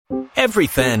Every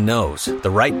fan knows the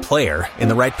right player in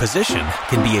the right position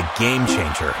can be a game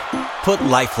changer. Put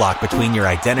LifeLock between your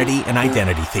identity and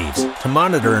identity thieves to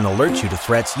monitor and alert you to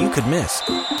threats you could miss.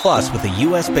 Plus, with a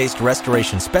U.S.-based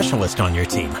restoration specialist on your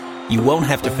team, you won't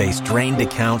have to face drained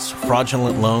accounts,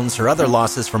 fraudulent loans, or other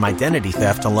losses from identity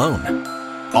theft alone.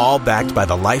 All backed by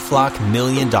the LifeLock $1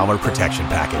 Million Protection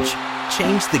Package.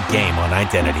 Change the game on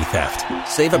identity theft.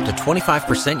 Save up to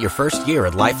 25% your first year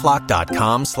at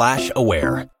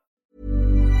LifeLock.com/aware.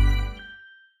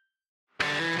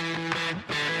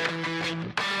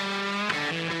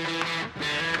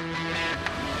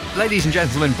 Ladies and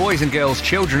gentlemen, boys and girls,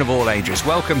 children of all ages,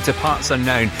 welcome to Parts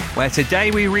Unknown, where today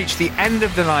we reach the end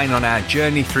of the line on our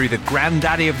journey through the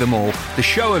granddaddy of them all, the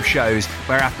show of shows,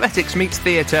 where athletics meets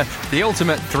theatre, the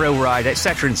ultimate thrill ride,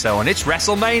 etc. and so on. It's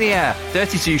Wrestlemania!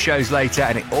 32 shows later,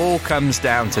 and it all comes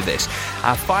down to this.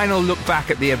 Our final look back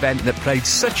at the event that played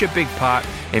such a big part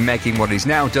in making what is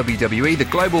now WWE the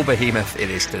global behemoth it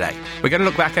is today. We're going to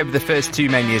look back over the first two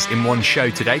Manias in one show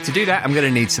today. To do that, I'm going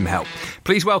to need some help.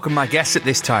 Please welcome my guests at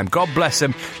this time. God bless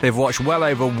them. They've watched well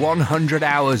over 100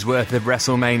 hours worth of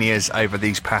WrestleManias over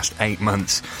these past 8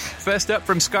 months. First up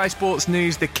from Sky Sports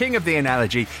News, the king of the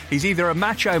analogy. He's either a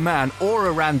macho man or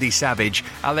a Randy Savage.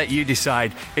 I'll let you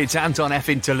decide. It's Anton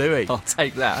effing Talui. I'll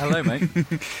take that. Hello, mate.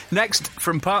 Next,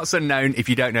 from Parts Unknown, if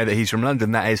you don't know that he's from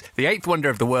London, that is the eighth wonder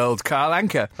of the world, Carl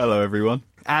Anker. Hello, everyone.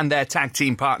 And their tag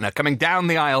team partner, coming down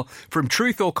the aisle from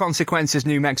Truth or Consequences,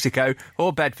 New Mexico,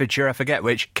 or Bedfordshire, I forget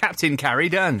which, Captain Carrie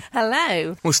Dunn.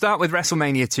 Hello. We'll start with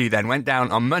WrestleMania 2 then. Went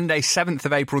down on Monday, 7th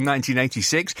of April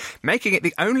 1986, making it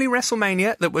the only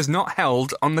WrestleMania that was not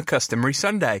held on the customary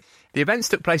Sunday. The events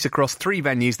took place across three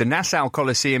venues: the Nassau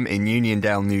Coliseum in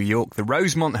Uniondale, New York, the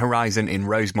Rosemont Horizon in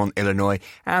Rosemont, Illinois,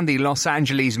 and the Los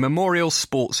Angeles Memorial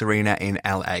Sports Arena in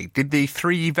LA. Did the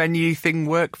three-venue thing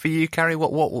work for you, Carrie?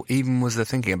 What even was the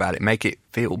thinking about it? Make it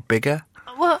feel bigger?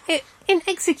 Well, in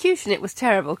execution it was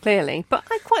terrible, clearly, but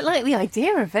I quite like the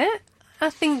idea of it. I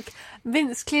think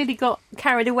Vince clearly got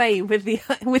carried away with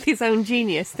his own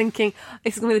genius, thinking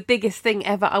this is going to be the biggest thing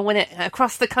ever. I want it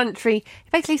across the country.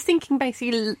 Basically, he's thinking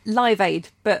Live Aid,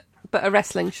 but a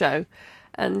wrestling show.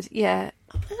 And yeah,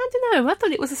 I don't know. I thought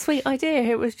it was a sweet idea.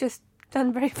 It was just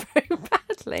done very, very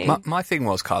badly. My thing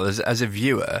was, Carl, as a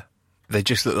viewer, they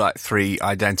just look like three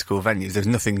identical venues. There's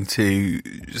nothing to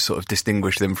sort of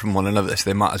distinguish them from one another, so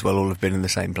they might as well all have been in the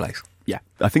same place. Yeah,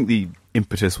 I think the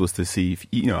impetus was to see if,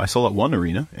 I sold out one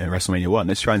arena in WrestleMania 1.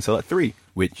 Let's try and sell out three,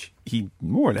 which he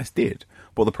more or less did.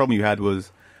 But the problem you had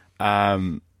was,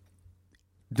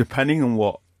 depending on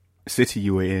what city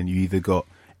you were in, you either got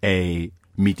a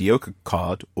mediocre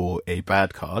card or a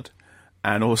bad card.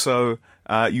 And also,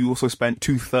 you also spent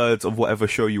 2/3 of whatever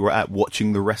show you were at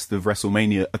watching the rest of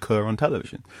WrestleMania occur on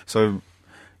television. So,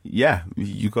 yeah,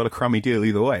 you got a crummy deal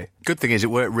either way. Good thing is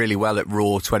it worked really well at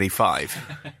Raw 25.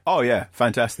 Oh, yeah,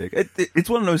 fantastic.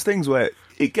 It's one of those things where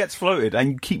it gets floated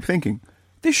and you keep thinking,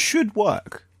 this should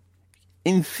work.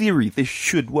 In theory, this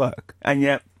should work. And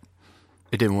yet,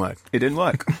 it didn't work. It didn't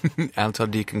work.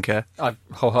 Anton, do you concur? I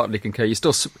wholeheartedly concur.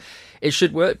 It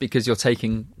should work because you're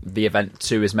taking the event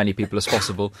to as many people as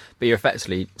possible, but you're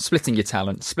effectively splitting your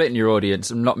talent, splitting your audience,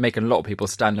 and not making a lot of people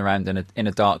stand around in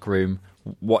a dark room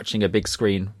watching a big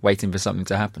screen waiting for something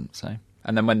to happen. So,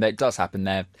 and then when it does happen,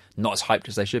 they're not as hyped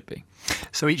as they should be.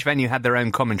 So each venue had their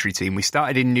own commentary team. We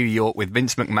started in New York with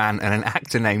Vince McMahon and an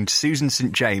actor named Susan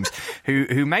St. James,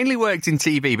 who mainly worked in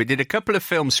TV but did a couple of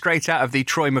films straight out of the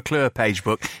Troy McClure page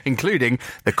book, including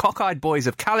The Cockeyed Boys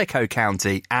of Calico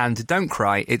County and Don't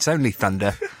Cry, It's Only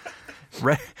Thunder.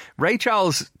 Ray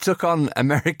Charles took on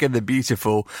America the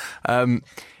Beautiful.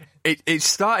 It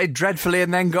started dreadfully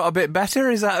and then got a bit better,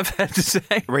 is that fair to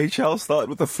say? Ray Charles started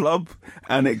with a flub,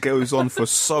 and it goes on for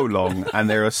so long, and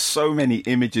there are so many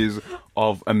images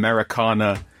of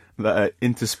Americana that are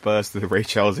interspersed with Ray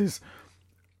Charles's,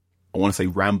 I want to say,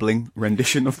 rambling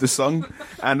rendition of the song,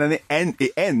 and then it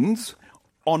ends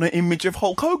on an image of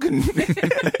Hulk Hogan.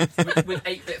 with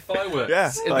 8-bit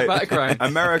fireworks in the background.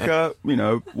 America,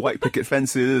 white picket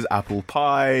fences, apple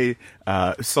pie,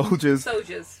 soldiers.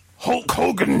 Hulk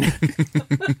Hogan!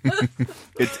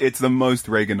 It's the most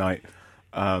Reaganite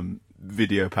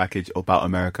video package about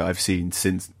America I've seen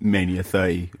since Mania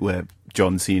 30, where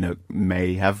John Cena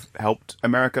may have helped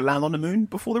America land on the moon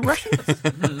before the Russians.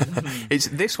 It's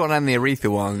this one and the Aretha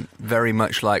one, very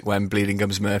much like when Bleeding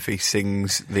Gums Murphy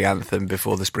sings the anthem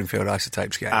before the Springfield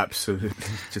Isotopes game. Absolutely.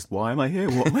 Just, why am I here?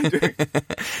 What am I doing?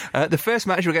 The first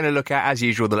match we're going to look at, as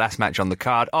usual, the last match on the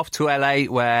card, off to LA,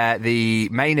 where the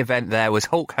main event there was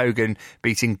Hulk Hogan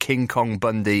beating King Kong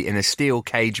Bundy in a steel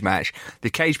cage match. The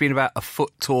cage being about a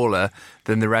foot taller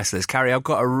than the wrestlers. Carrie, I've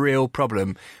got a real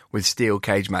problem with steel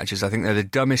cage matches. I think they're the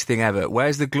dumbest thing ever.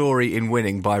 Where's the glory in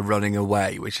winning by running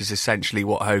away, which is essentially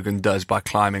what Hogan does by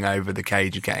climbing over the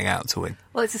cage and getting out to win?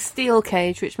 Well, it's a steel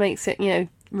cage, which makes it,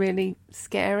 really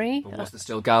scary. But was it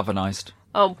still galvanised?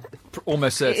 Oh,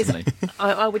 almost certainly.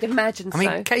 I would imagine so.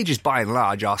 I mean, cages by and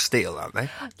large are steel, aren't they?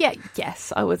 Yeah,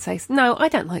 yes, I would say. No, I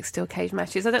don't like steel cage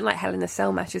matches. I don't like Hell in a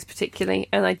Cell matches particularly,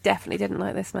 and I definitely didn't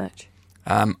like this match.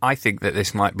 I think that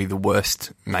this might be the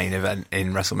worst main event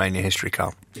in WrestleMania history,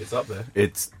 Carl. It's up there.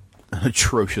 It's an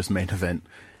atrocious main event.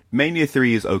 Mania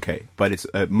 3 is okay, but it's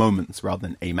moments rather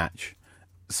than a match.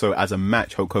 So as a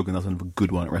match, Hulk Hogan doesn't have a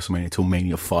good one at WrestleMania until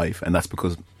Mania 5, and that's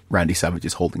because Randy Savage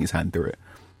is holding his hand through it.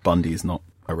 Bundy is not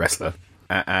a wrestler.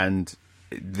 And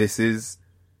this is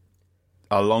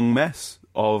a long mess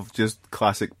of just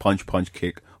classic punch,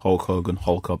 kick, Hulk Hogan,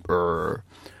 Hulk up.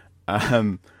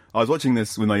 I was watching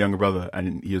this with my younger brother,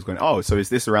 and he was going, oh, so is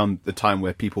this around the time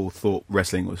where people thought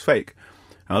wrestling was fake?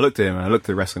 And I looked at him, and I looked at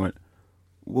the wrestling and went,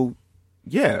 well,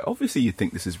 yeah, obviously you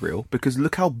think this is real, because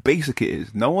look how basic it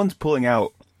is. No one's pulling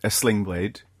out a sling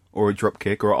blade, or a drop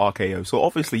kick, or an RKO. So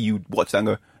obviously you watch that and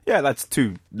go, yeah, that's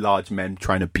two large men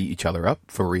trying to beat each other up,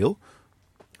 for real.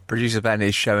 Producer Ben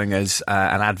is showing us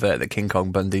an advert that King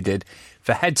Kong Bundy did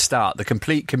for Head Start, the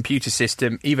complete computer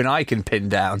system even I can pin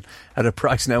down at a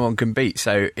price no one can beat.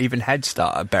 So even Head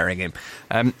Start are burying him.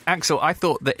 Axel, I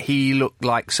thought that he looked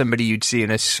like somebody you'd see in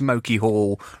a smoky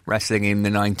hall wrestling in the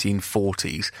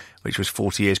 1940s, which was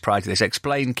 40 years prior to this.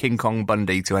 Explain King Kong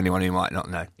Bundy to anyone who might not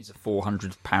know. He's a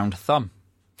 400-pound thumb.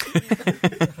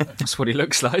 That's what he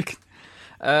looks like.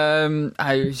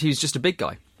 He's just a big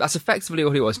guy. That's effectively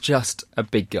all he was, just a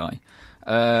big guy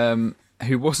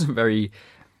who wasn't very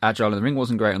agile in the ring,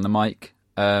 wasn't great on the mic,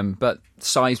 but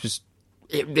size was...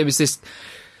 There was this...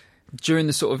 During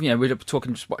the sort of, we were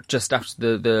talking just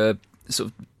after the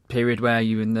sort of period where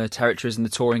you were in the territories and the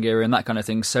touring era and that kind of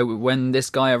thing, so when this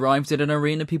guy arrived at an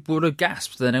arena, people would have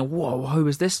gasped. Then, whoa, who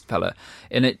is this fella?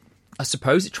 And I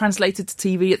suppose it translated to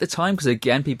TV at the time, because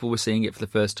again, people were seeing it for the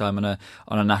first time on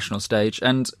a national stage.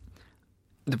 And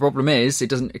the problem is, it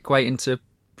doesn't equate into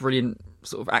brilliant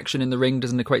sort of action in the ring,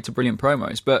 doesn't equate to brilliant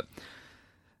promos. But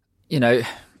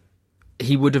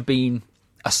he would have been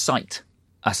a sight,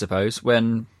 I suppose,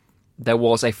 when there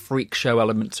was a freak show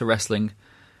element to wrestling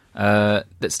that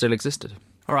still existed.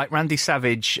 All right, Randy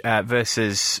Savage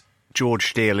versus George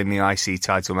Steele in the IC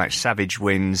title match. Savage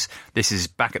wins. This is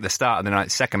back at the start of the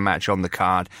night, second match on the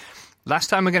card. Last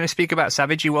time we're going to speak about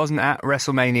Savage, he wasn't at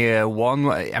WrestleMania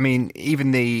 1. I mean,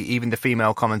 even the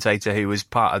female commentator who was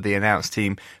part of the announce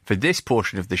team for this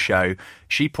portion of the show,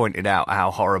 she pointed out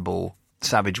how horrible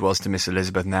Savage was to Miss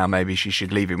Elizabeth. Now maybe she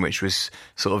should leave him, which was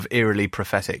sort of eerily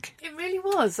prophetic. It really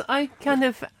was. I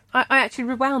actually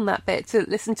rewound that bit to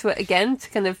listen to it again to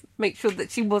kind of make sure that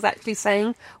she was actually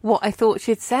saying what I thought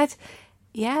she'd said.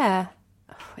 Yeah.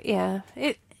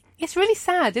 It's really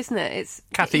sad, isn't it? It's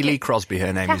Kathy Lee Crosby,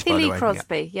 her name is, by the way. Kathy Lee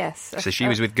Crosby, yes. So she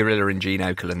was with Gorilla and Gene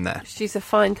Okerlund there. She's a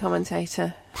fine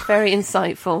commentator. Very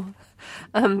insightful.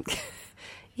 The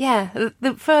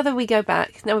further we go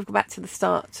back, now we've got back to the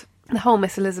start, the whole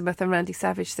Miss Elizabeth and Randy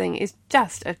Savage thing is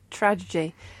just a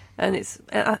tragedy. And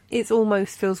it's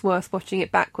almost feels worse watching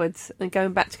it backwards and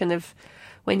going back to kind of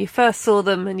when you first saw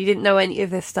them and you didn't know any of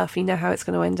this stuff, you know how it's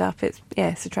going to end up.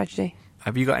 It's a tragedy.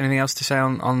 Have you got anything else to say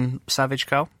on Savage,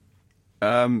 Carl?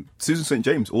 Susan St.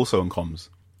 James, also on comms,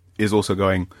 is also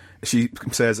going. She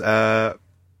says that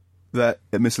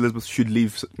Miss Elizabeth should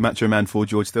leave Macho Man for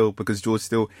George Steele because George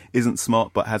Steele isn't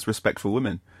smart but has respect for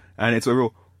women. And it's a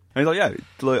real... And he's like,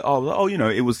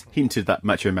 it was hinted that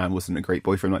Macho Man wasn't a great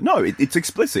boyfriend. Like, no, it's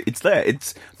explicit. It's there.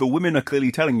 It's the women are clearly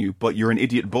telling you, but you're an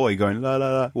idiot boy going, la,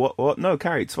 la, la. What? No,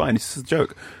 Carrie, it's fine. It's just a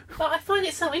joke. But I find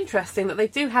it so interesting that they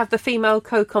do have the female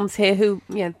co-coms here who,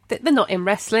 they're not in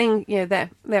wrestling. They're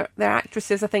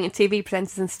actresses, I think, and TV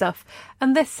presenters and stuff.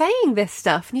 And they're saying this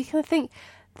stuff. And you kind of think,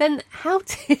 then how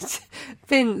did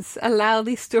Vince allow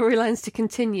these storylines to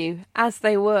continue as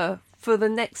they were for the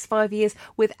next 5 years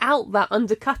without that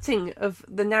undercutting of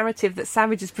the narrative that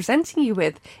Savage is presenting you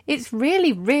with? It's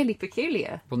really, really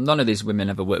peculiar. Well, none of these women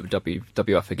ever worked with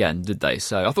WWF again, did they?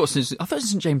 So I thought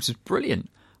St. James was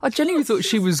brilliant. I genuinely thought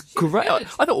she was great. I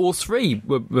thought all three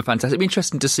were fantastic. It'd be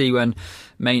interesting to see when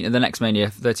the next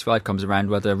Mania 35 comes around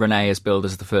whether Renee is billed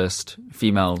as the first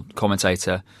female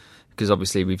commentator, because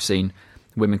obviously we've seen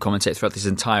women commentate throughout this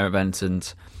entire event,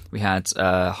 and we had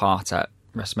Hart at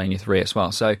WrestleMania 3 as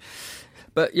well. So,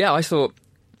 but yeah, I thought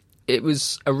it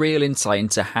was a real insight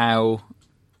into how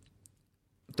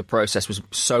the process was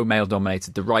so male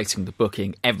dominated, the writing, the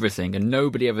booking, everything, and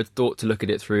nobody ever thought to look at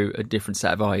it through a different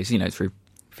set of eyes, through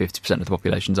 50% of the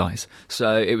population's eyes.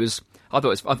 So it was. I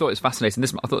thought it was fascinating.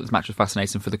 I thought this match was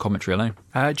fascinating for the commentary alone.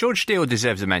 George Steele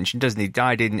deserves a mention, doesn't he?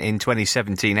 Died in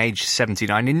 2017, aged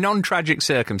 79, in non-tragic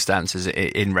circumstances,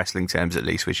 in wrestling terms at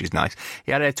least, which is nice.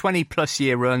 He had a 20-plus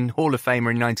year run, Hall of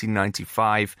Famer in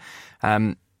 1995.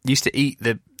 Used to eat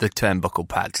the turnbuckle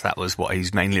pads. That was what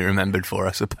he's mainly remembered for,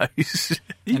 I suppose.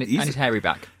 and his hairy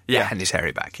back. Yeah, and his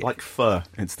hairy back. Yeah. Like fur,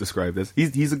 it's described as.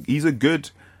 He's a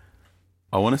good,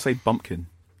 I want to say bumpkin.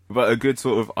 But a good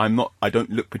sort of, I don't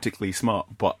look particularly smart,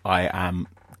 but I am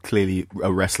clearly a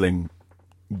wrestling,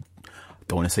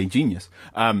 don't want to say genius,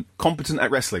 competent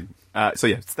at wrestling. So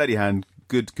yeah, steady hand,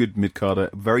 good mid-carder,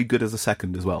 very good as a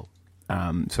second as well.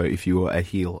 So if you were a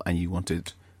heel and you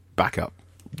wanted backup,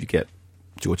 you get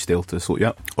George Steele to sort you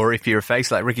out. Or if you're a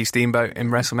face like Ricky Steamboat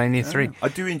in WrestleMania 3. I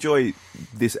do enjoy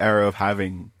this era of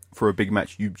having, for a big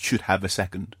match, you should have a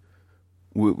second.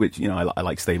 Which, I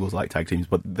like stables, I like tag teams,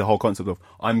 but the whole concept of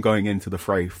I'm going into the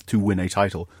fray to win a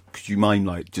title, could you mind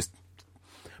just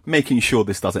making sure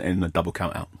this doesn't end in a double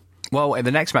count out? Well, in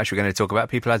the next match we're going to talk about,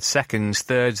 people had seconds,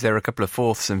 thirds, there were a couple of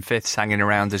fourths and fifths hanging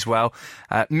around as well.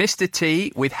 Mr.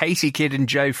 T with Haiti Kid and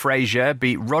Joe Frazier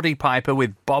beat Roddy Piper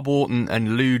with Bob Orton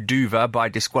and Lou Duva by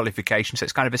disqualification, so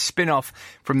it's kind of a spin-off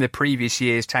from the previous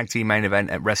year's tag team main event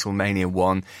at WrestleMania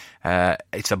 1.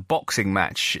 It's a boxing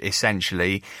match,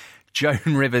 essentially. Joan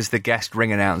Rivers, the guest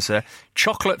ring announcer.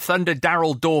 Chocolate Thunder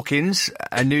Daryl Dawkins,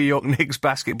 a New York Knicks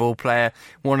basketball player,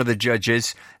 one of the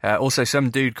judges. Also some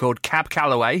dude called Cab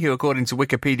Calloway, who according to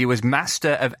Wikipedia was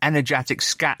master of energetic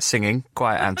scat singing.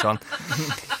 Quiet, Anton.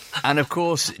 And of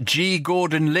course, G.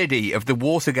 Gordon Liddy of the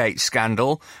Watergate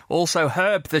scandal. Also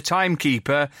Herb the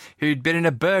Timekeeper, who'd been in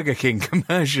a Burger King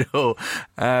commercial.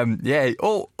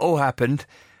 All happened.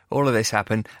 All of this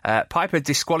happened. Piper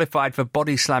disqualified for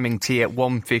body slamming T at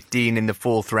 1:15 in the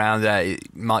fourth round.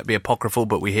 It might be apocryphal,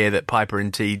 but we hear that Piper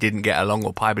and T didn't get along,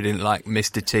 or Piper didn't like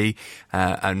Mr. T,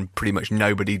 and pretty much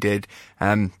nobody did.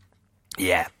 Bit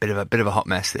of a hot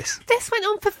mess. This went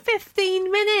on for 15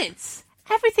 minutes.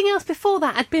 Everything else before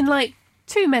that had been like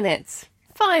 2 minutes,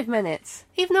 5 minutes.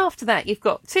 Even after that, you've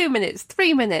got 2 minutes,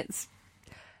 3 minutes.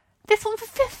 This one for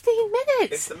 15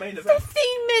 minutes. It's the main event. 15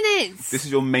 minutes. This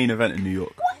is your main event in New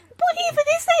York. What even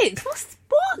is it?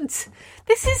 What?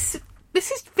 This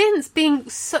is Vince being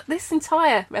so... This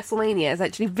entire WrestleMania is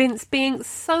actually Vince being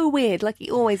so weird, like he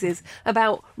always is,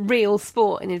 about real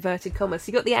sport, in inverted commas.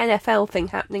 You got the NFL thing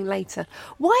happening later.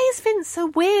 Why is Vince so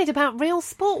weird about real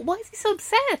sport? Why is he so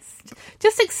obsessed?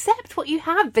 Just accept what you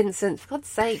have, Vincent, for God's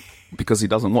sake. Because he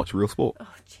doesn't watch real sport.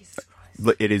 Oh, Jesus Christ.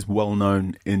 It is well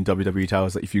known in WWE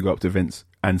towers that if you go up to Vince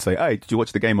and say, "Hey, did you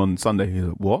watch the game on Sunday?" He's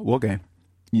like, "What game?"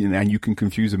 And you can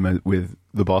confuse him with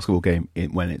the basketball game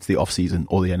when it's the off season,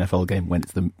 or the NFL game when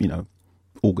it's the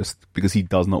August, because he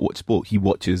does not watch sport. He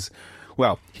watches.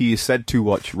 Well, he is said to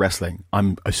watch wrestling.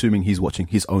 I'm assuming he's watching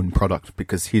his own product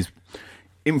because his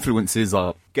influences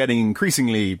are getting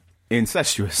increasingly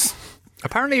incestuous.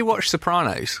 Apparently he watched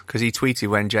Sopranos, because he tweeted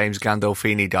when James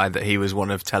Gandolfini died that he was one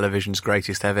of television's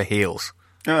greatest ever heels.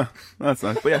 Yeah, that's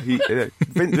nice. But yeah,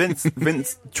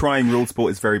 Vince trying real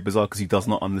sport is very bizarre because he does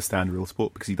not understand real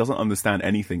sport, because he doesn't understand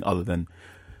anything other than,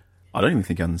 I don't even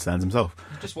think he understands himself.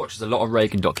 He just watches a lot of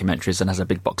Reagan documentaries and has a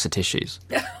big box of tissues.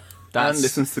 And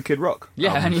listens to Kid Rock.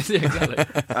 Yeah,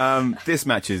 exactly. This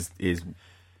match is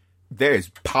there is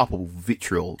palpable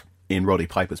vitriol in Roddy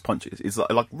Piper's punches. It's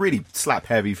like really slap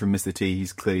heavy from Mr. T.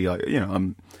 He's clearly like,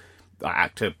 an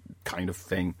actor kind of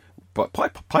thing. But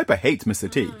Piper hates Mr.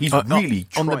 T. He's really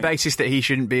trying. On the basis that he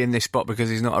shouldn't be in this spot because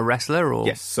he's not a wrestler, or?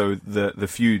 Yes, so the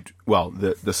feud,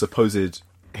 the supposed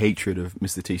hatred of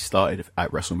Mr. T started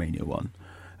at WrestleMania 1.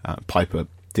 Piper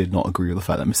did not agree with the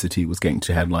fact that Mr. T was getting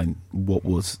to headline what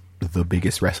was the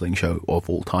biggest wrestling show of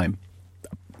all time,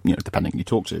 depending who you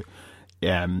talk to,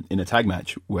 in a tag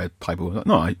match where Piper was like,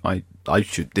 no,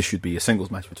 this should be a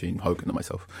singles match between Hogan and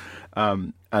myself.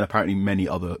 And apparently many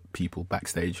other people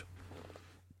backstage,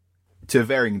 to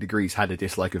varying degrees, had a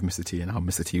dislike of Mr. T and how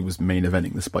Mr. T was main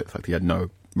eventing despite the fact he had no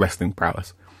wrestling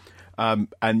prowess.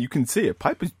 And you can see it.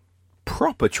 Piper's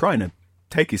proper trying to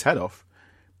take his head off,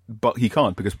 but he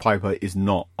can't because Piper is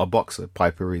not a boxer.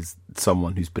 Piper is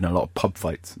someone who's been in a lot of pub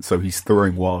fights, so he's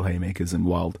throwing wild haymakers and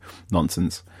wild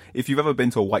nonsense. If you've ever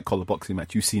been to a white-collar boxing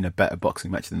match, you've seen a better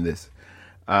boxing match than this.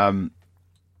 They're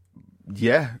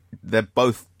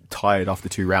both tired after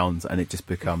 2 rounds, and it just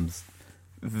becomes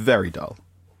very dull.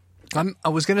 I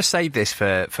was going to save this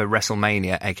for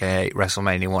WrestleMania, aka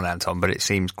WrestleMania 1, Anton, but it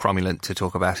seems cromulent to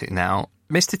talk about it now.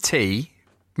 Mr. T,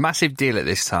 massive deal at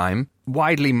this time,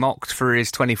 widely mocked for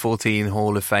his 2014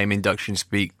 Hall of Fame induction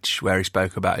speech where he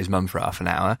spoke about his mum for half an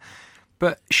hour.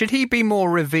 But should he be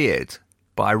more revered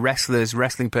by wrestlers,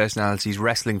 wrestling personalities,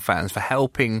 wrestling fans for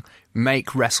helping make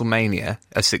WrestleMania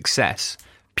a success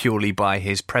purely by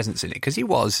his presence in it, because he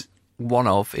was one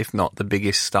of, if not the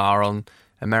biggest star on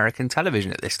American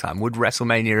television at this time. Would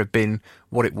WrestleMania have been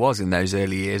what it was in those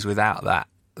early years without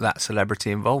that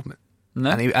celebrity involvement?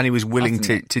 No. And he was willing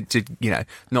to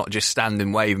not just stand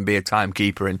and wave and be a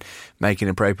timekeeper and make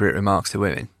inappropriate remarks to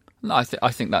women. No,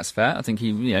 I think that's fair. I think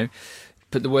he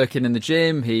put the work in the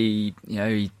gym. He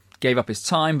gave up his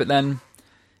time, but then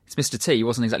it's Mr. T. He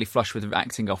wasn't exactly flush with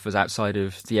acting offers outside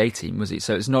of the A-Team, was he?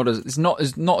 So it's not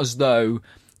as though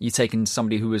you're taking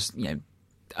somebody who was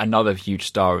another huge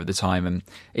star at the time, and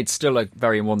it's still a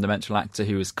very one-dimensional actor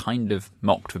who was kind of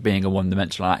mocked for being a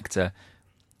one-dimensional actor.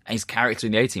 His character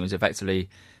in the A-Team was effectively,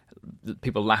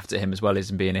 people laughed at him as well as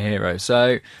him being a hero.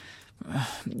 So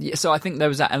I think there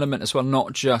was that element as well,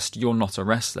 not just you're not a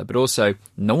wrestler, but also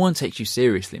no one takes you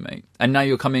seriously, mate. And now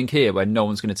you're coming here where no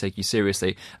one's going to take you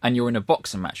seriously, and you're in a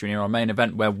boxing match, and you're our main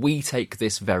event where we take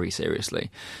this very seriously.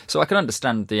 So I can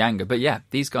understand the anger, but yeah,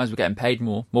 these guys were getting paid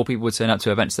more. More people would turn up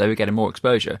to events, they were getting more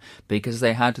exposure because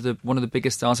they had one of the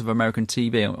biggest stars of American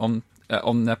TV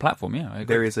on their platform. Yeah, I agree.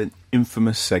 There is an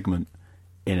infamous segment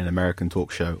in an American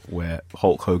talk show where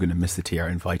Hulk Hogan and Mr. T are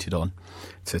invited on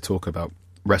to talk about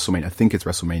WrestleMania. I think it's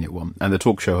WrestleMania 1. And the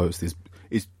talk show host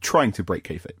is trying to break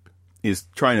kayfabe. Is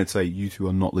trying to say, you two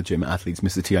are not legitimate athletes.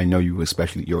 Mr. T, I know you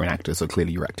especially. You're an actor, so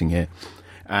clearly you're acting here.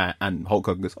 And Hulk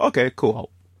Hogan goes, okay, cool,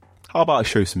 Hulk. How about I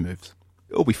show you some moves?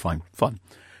 It'll be fun.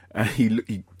 And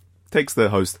he takes the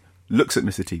host, looks at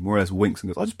Mr. T, more or less winks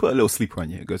and goes, I'll just put a little sleeper on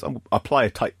you. He goes, I'll apply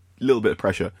a tight little bit of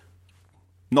pressure.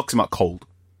 Knocks him out cold.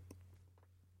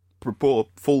 Poor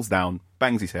falls down,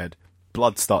 bangs his head,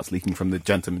 blood starts leaking from the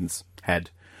gentleman's head,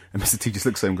 and Mr. T just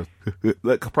looks at him and goes,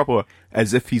 like proper,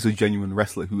 as if he's a genuine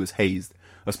wrestler who was hazed,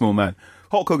 a small man.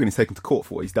 Hulk Hogan is taken to court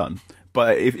for what he's done,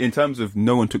 but in terms of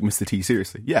no one took Mr. T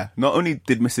seriously, yeah, not only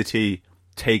did Mr. T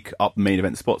take up main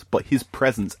event spots, but his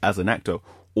presence as an actor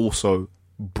also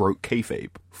broke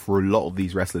kayfabe for a lot of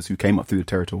these wrestlers who came up through the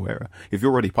territorial era. If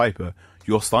you're Roddy Piper,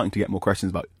 you're starting to get more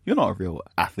questions about, you're not a real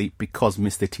athlete because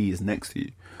Mr. T is next to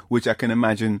you, which I can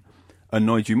imagine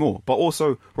annoyed you more. But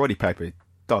also, Roddy Piper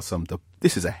does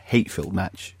this is a hate-filled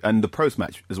match, and the pros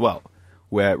match as well,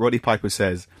 where Roddy Piper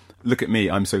says, look at me,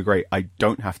 I'm so great, I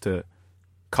don't have to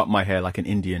cut my hair like an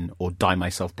Indian or dye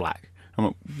myself black. I'm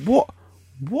like, what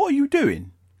are you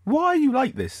doing? Why are you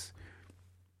like this?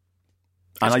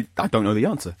 And I don't know the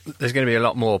answer. There's going to be a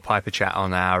lot more Piper chat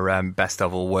on our best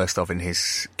of or worst of in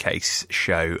his case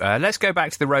show. Let's go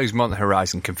back to the Rosemont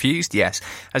Horizon. Confused? Yes.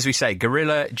 As we say,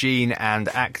 Gorilla, Jean and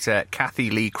actor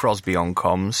Kathy Lee Crosby on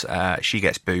comms. She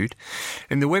gets booed.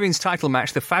 In the women's title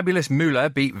match, the Fabulous Moolah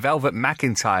beat Velvet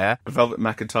McIntyre. Velvet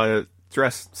McIntyre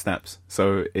dress snaps.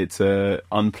 So it's an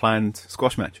unplanned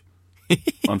squash match,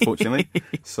 unfortunately.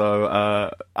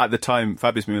 So at the time,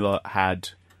 Fabulous Moolah had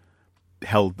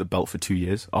held the belt for 2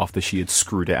 years after she had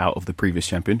screwed it out of the previous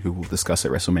champion, who we'll discuss at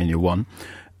WrestleMania 1,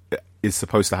 is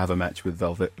supposed to have a match with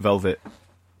Velvet. Velvet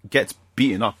gets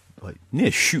beaten up, like near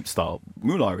shoot style.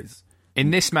 Moolah is... In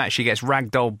this match, she gets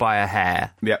ragdolled by her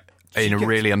hair in a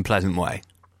really unpleasant way.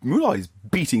 Moolah is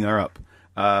beating her up.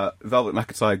 Velvet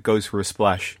McIntyre goes for a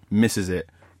splash, misses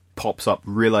it, pops up,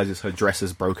 realizes her dress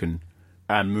is broken,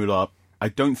 and Moolah... I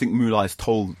don't think Moolah has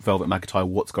told Velvet McIntyre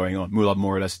what's going on. Moolah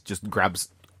more or less just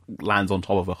lands on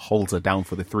top of her, holds her down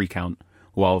for the 3 count,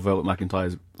 while Velvet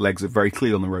McIntyre's legs are very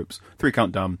clear on the ropes. 3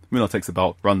 count down, Moolah takes the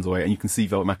belt, runs away, and you can see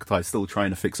Velvet McIntyre still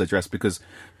trying to fix her dress because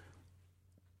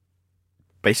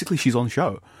basically she's on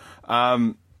show.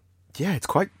 It's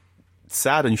quite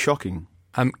sad and shocking.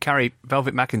 Carrie,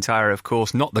 Velvet McIntyre, of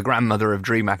course, not the grandmother of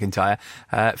Drew McIntyre.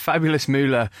 Fabulous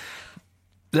Moolah,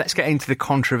 let's get into the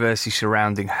controversy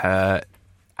surrounding her.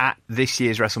 At this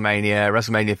year's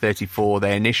WrestleMania 34,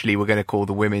 they initially were going to call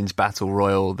the Women's Battle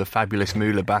Royal the Fabulous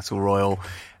Moolah Battle Royal.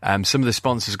 Some of the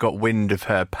sponsors got wind of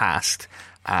her past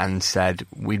and said,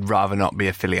 we'd rather not be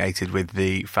affiliated with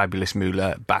the Fabulous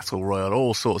Moolah Battle Royal.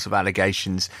 All sorts of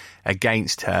allegations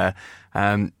against her.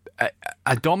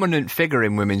 A dominant figure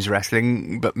in women's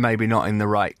wrestling, but maybe not in the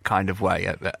right kind of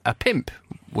way. A pimp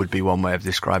would be one way of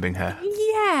describing her.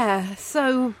 Yeah,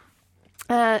 so...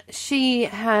 she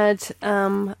had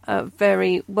a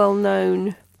very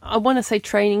well-known, I want to say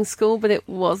training school, but it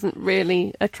wasn't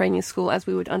really a training school as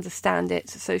we would understand it.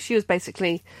 So she was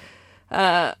basically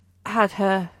had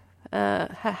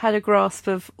a grasp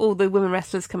of all the women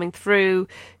wrestlers coming through.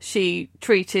 She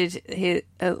treated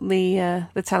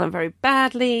the talent very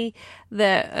badly.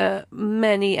 There are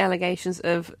many allegations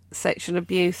of sexual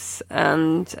abuse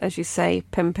and, as you say,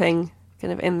 pimping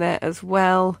kind of in there as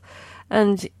well.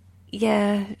 And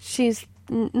yeah, she's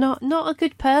not a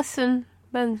good person,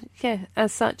 and yeah,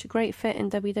 as such, a great fit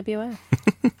in WWF.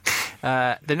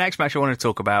 The next match I want to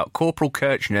talk about, Corporal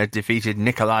Kirchner defeated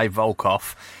Nikolai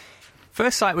Volkov.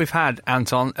 First sight we've had,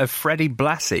 Anton, of Freddie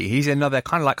Blassie. He's another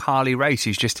kind of like Harley Race,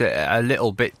 who's just a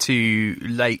little bit too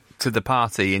late to the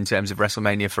party in terms of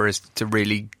WrestleMania for us to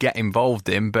really get involved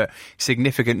in, but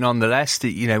significant nonetheless.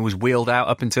 You know, was wheeled out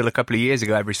up until a couple of years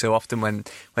ago every so often when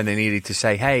they needed to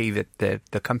say, hey,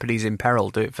 the company's in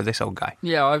peril, do it for this old guy.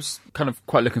 Yeah, I was kind of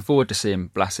quite looking forward to seeing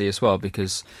Blassie as well,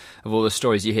 because of all the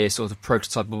stories you hear, sort of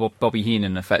prototype of Bobby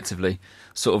Heenan, effectively.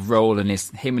 Sort of role, and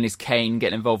him and his cane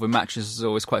getting involved with matches is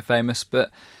always quite famous,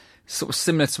 but sort of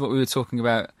similar to what we were talking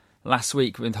about last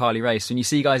week with Harley Race. When you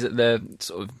see guys at the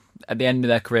end of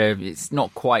their career,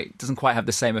 doesn't quite have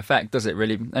the same effect, does it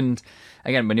really? And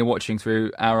again, when you're watching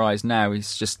through our eyes now,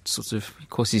 he's just of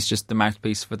course, he's just the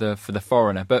mouthpiece for the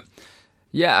foreigner. But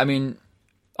yeah, I mean,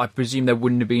 I presume there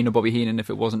wouldn't have been a Bobby Heenan if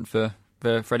it wasn't for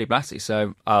Freddie Blassie.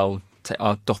 So I'll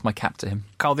doff my cap to him.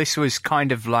 Carl, this was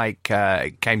kind of like,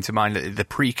 came to mind, the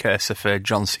precursor for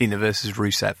John Cena versus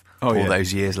Rusev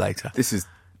those years later. This is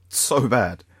so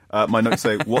bad. My notes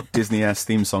say, what Disney-ass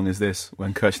theme song is this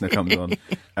when Kirchner comes on?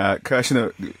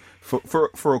 Kirchner,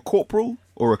 for a corporal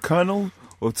or a colonel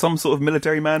or some sort of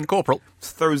military man, corporal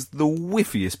throws the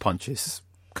whiffiest punches.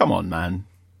 Come on, man.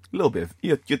 A little bit.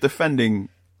 You're defending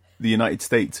the United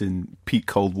States in peak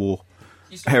Cold War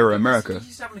era America.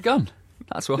 He's having a gun.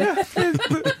 That's what. Yeah,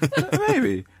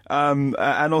 maybe.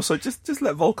 And also, just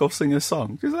let Volkov sing a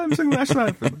song. Just let him sing the national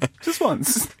anthem. Just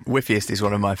once. Whiffiest is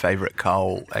one of my favourite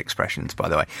Carl expressions, by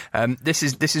the way. This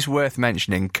is worth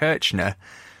mentioning. Kirchner,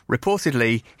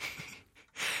 reportedly,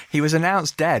 he was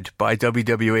announced dead by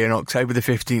WWE on October the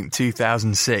 15th,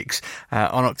 2006.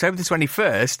 On October the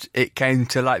 21st, it came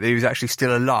to light that he was actually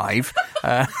still alive.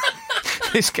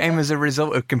 This came as a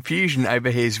result of confusion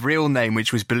over his real name,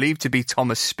 which was believed to be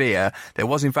Thomas Spear. There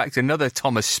was, in fact, another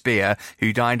Thomas Spear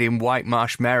who died in White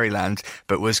Marsh, Maryland,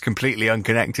 but was completely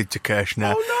unconnected to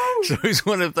Kirchner. Oh, no! So it's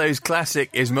one of those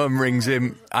classic, his mum rings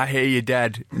him, I hear you're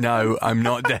dead. No, I'm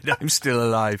not dead. I'm still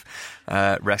alive.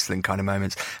 Wrestling kind of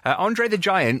moments. Andre the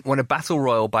Giant won a battle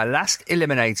royal by last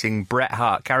eliminating Bret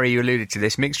Hart. Carrie, you alluded to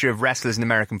this. Mixture of wrestlers and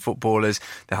American footballers,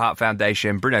 the Hart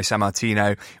Foundation, Bruno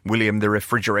Sammartino, William the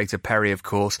Refrigerator Perry, of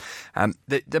course.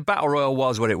 The battle royal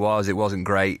was what it was. It wasn't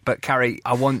great. But Carrie,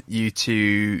 I want you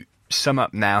to sum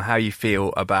up now how you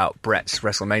feel about Bret's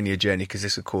WrestleMania journey, because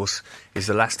this, of course, is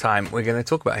the last time we're going to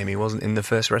talk about him. He wasn't in the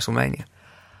first WrestleMania.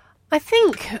 I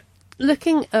think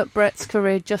looking at Bret's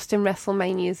career just in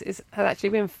WrestleManias has actually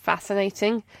been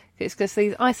fascinating. It's because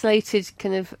these isolated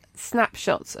kind of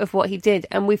snapshots of what he did,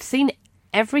 and we've seen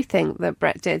everything that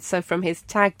Bret did. So from his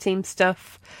tag team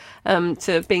stuff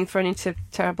to being thrown into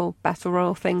terrible battle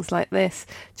royal things like this,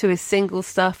 to his single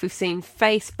stuff. We've seen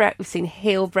face Bret, we've seen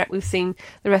heel Bret, we've seen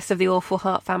the rest of the awful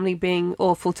Hart family being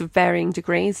awful to varying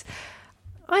degrees.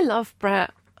 I love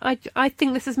Bret. I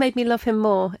think this has made me love him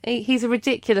more. He's a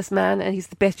ridiculous man, and he's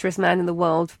the bitterest man in the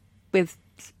world, with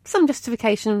some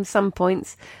justification on some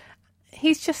points.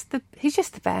 He's just the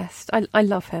best. I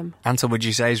love him. Anton, would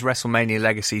you say his WrestleMania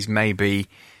legacies may be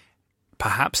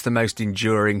perhaps the most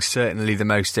enduring, certainly the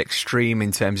most extreme,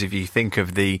 in terms of, you think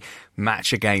of the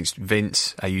match against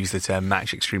Vince, I use the term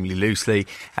match extremely loosely,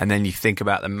 and then you think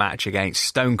about the match against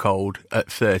Stone Cold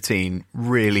at 13,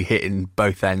 really hitting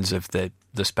both ends of the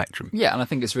spectrum. Yeah, and I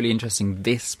think it's really interesting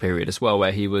this period as well,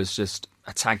 where he was just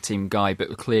a tag team guy,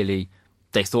 but clearly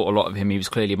they thought a lot of him. He was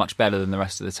clearly much better than the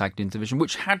rest of the tag team division,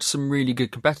 which had some really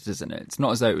good competitors in it. It's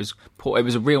not as though it was poor. It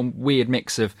was a real weird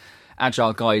mix of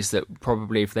agile guys that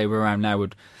probably, if they were around now,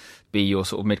 would be your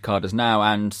sort of mid-carders now,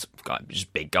 and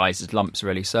just big guys as lumps,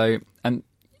 really. So, and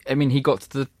I mean, he got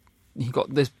the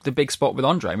big spot with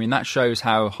Andre. I mean, that shows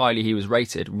how highly he was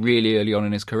rated really early on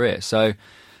in his career. So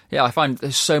yeah, I find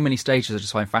there's so many stages I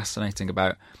just find fascinating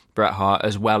about Bret Hart,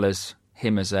 as well as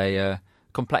him as a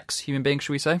complex human being,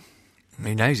 should we say?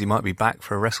 Who knows, he might be back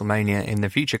for a WrestleMania in the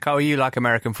future. Carl, you like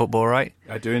American football, right?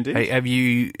 I do indeed.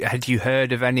 Had you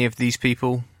heard of any of these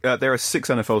people? There are 6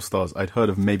 NFL stars. I'd heard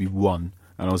of maybe one,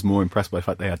 and I was more impressed by the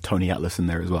fact they had Tony Atlas in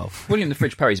there as well. William the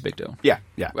Fridge Perry's a big deal. Yeah.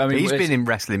 I mean, he's been in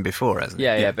wrestling before, hasn't he?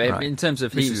 Yeah, but right. In terms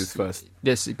of this is his first. He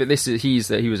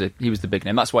was the big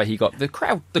name. That's why he got the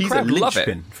crowd. The crowd love it. He's a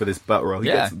linchpin for this battle royal. He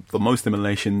gets the most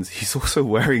eliminations. He's also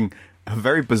wearing a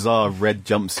very bizarre red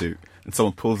jumpsuit, and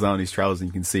someone pulls down his trousers and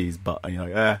you can see his butt, and you're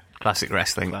like, Classic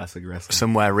wrestling. Classic wrestling.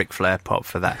 Somewhere Ric Flair popped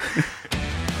for that.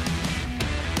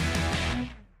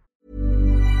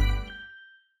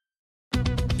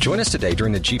 Join us today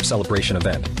during the Jeep Celebration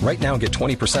event. Right now, get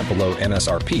 20% below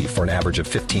MSRP for an average of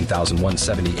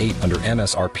 $15,178 under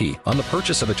MSRP on the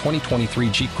purchase of a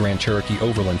 2023 Jeep Grand Cherokee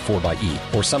Overland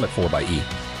 4xE or Summit 4xE.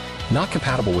 Not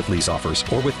compatible with lease offers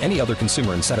or with any other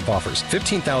consumer incentive offers.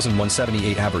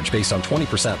 $15,178 average based on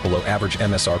 20% below average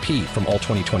MSRP from all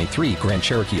 2023 Grand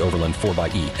Cherokee Overland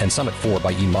 4xE and Summit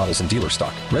 4xE models in dealer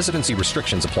stock. Residency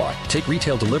restrictions apply. Take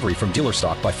retail delivery from dealer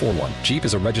stock by 4/1. Jeep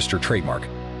is a registered trademark.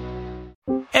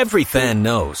 Every fan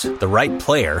knows the right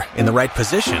player in the right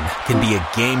position can be a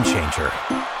game changer.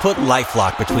 Put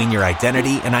LifeLock between your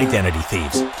identity and identity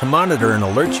thieves to monitor and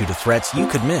alert you to threats you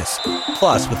could miss.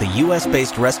 Plus, with a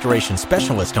U.S.-based restoration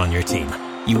specialist on your team,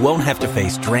 you won't have to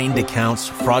face drained accounts,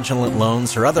 fraudulent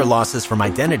loans, or other losses from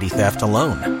identity theft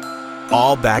alone.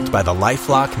 All backed by the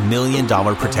LifeLock $1 Million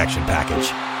Protection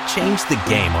Package. Change the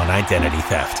game on identity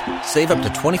theft. Save up to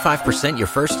 25% your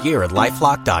first year at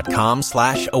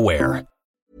LifeLock.com/aware.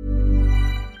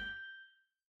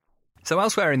 So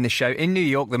elsewhere in this show, in New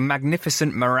York, the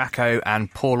magnificent Morocco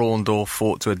and Paul Orndorff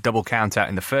fought to a double count-out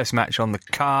in the first match on the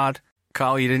card.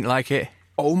 Carl, you didn't like it?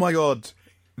 Oh my god,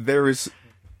 there is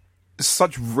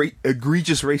such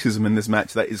egregious racism in this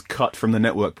match that is cut from the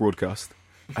network broadcast.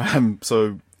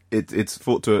 So it's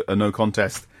fought to a no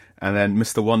contest, and then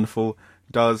Mr. Wonderful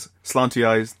does slanty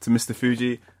eyes to Mr.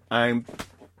 Fuji and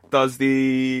does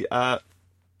the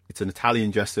it's an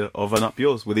Italian gesture of an up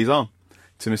yours with his arm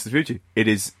to Mr. Fuji. It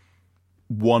is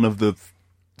one of the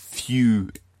few,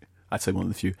 I'd say one of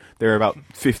the few, there are about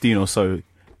 15 or so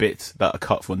bits that are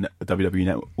cut from WWE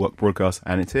Network broadcast,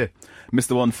 and it's here.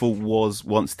 Mr. Wonderful was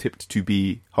once tipped to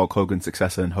be Hulk Hogan's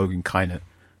successor, and Hogan kind of,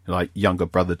 like, younger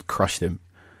brother crushed him.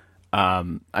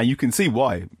 And you can see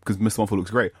why, because Mr. Wonderful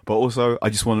looks great, but also I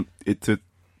just want it to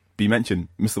be mentioned,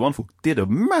 Mr. Wonderful did a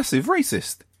massive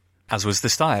racist. As was the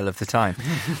style of the time.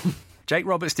 Jake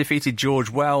Roberts defeated George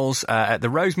Wells at the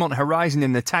Rosemont Horizon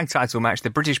in the tag title match. The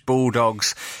British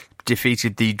Bulldogs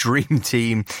defeated the Dream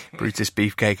Team, Brutus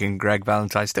Beefcake and Greg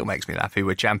Valentine. Still makes me laugh, who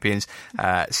were champions.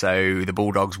 So the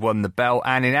Bulldogs won the belt.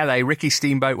 And in LA, Ricky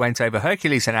Steamboat went over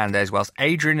Hercules Hernandez, whilst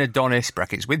Adrian Adonis,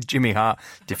 brackets with Jimmy Hart,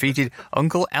 defeated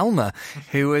Uncle Elmer,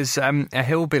 who was a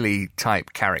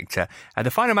hillbilly-type character.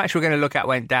 The final match we're going to look at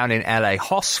went down in LA.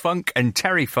 Hoss Funk and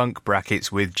Terry Funk,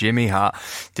 brackets with Jimmy Hart,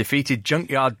 defeated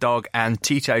Junkyard Dog and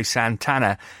Tito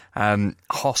Santana.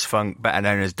 Hoss Funk, better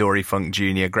known as Dory Funk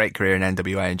Jr., great career in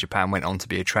NWA in Japan, went on to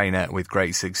be a trainer with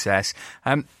great success.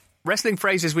 Wrestling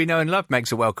phrases we know and love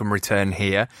makes a welcome return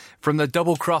here from the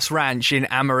Double Cross Ranch in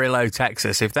Amarillo,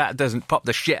 Texas. If that doesn't pop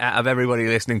the shit out of everybody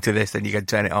listening to this, then you can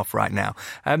turn it off right now.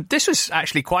 This was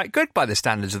actually quite good by the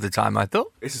standards of the time, I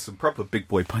thought. This is some proper big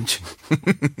boy punching.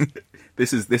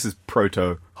 This is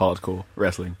proto hardcore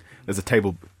wrestling. There's a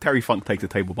table. Terry Funk takes a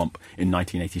table bump in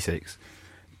 1986.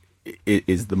 It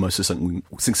is the most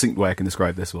succinct way I can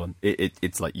describe this one.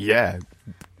 It's like, yeah,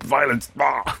 violence.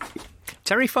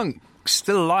 Terry Funk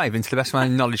still alive, and to the best of my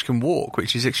knowledge can walk,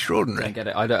 which is extraordinary. I don't get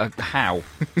it. I don't how.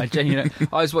 I genuinely.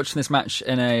 I was watching this match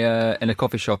in a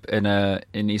coffee shop in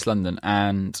East London,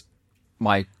 and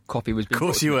my coffee was being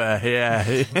brought to me. Of course you were,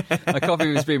 yeah. My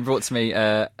coffee was being brought to me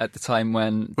at the time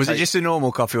when... Was it just a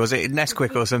normal coffee? Was it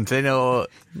Nesquik or something? Or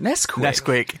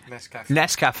Nesquik?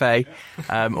 Nescafe.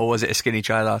 Or was it a skinny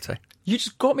chai latte? You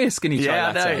just got me a skinny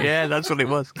chai latte. Yeah, I know. Yeah, that's what it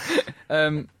was.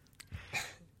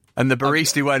 And the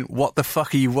barista went, "What the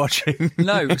fuck are you watching?"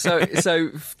 No, so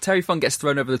Terry Funk gets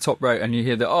thrown over the top rope, and you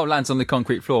hear that, lands on the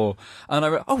concrete floor. And I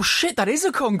went, "Oh shit, that is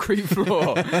a concrete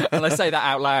floor!" And I say that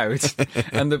out loud,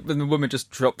 and the woman just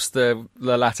drops the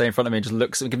latte in front of me and just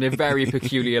looks and gives me a very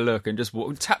peculiar look and just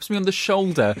taps me on the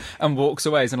shoulder and walks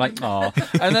away. So I'm like, "Aw,"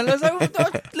 and then I was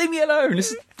like, "Leave me alone.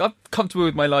 I'm comfortable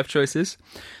with my life choices."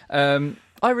 I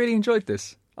really enjoyed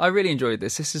this.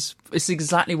 It's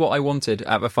exactly what I wanted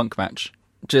out of a Funk match.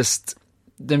 Just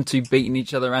them two beating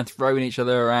each other around, throwing each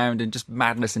other around, and just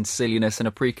madness and silliness, and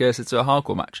a precursor to a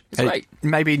hardcore match. It's great.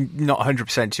 Maybe not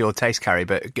 100% to your taste, Carrie,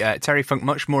 but Terry Funk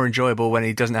much more enjoyable when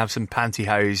he doesn't have some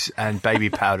pantyhose and baby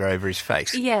powder over his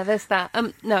face. Yeah, there's that.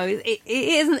 No, it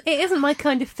isn't my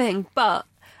kind of thing, but...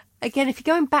 Again, if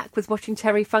you're going backwards watching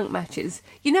Terry Funk matches,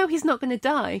 you know he's not going to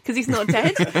die because he's not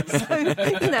dead. So,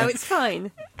 it's fine.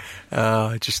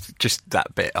 Just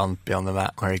that bit on Beyond the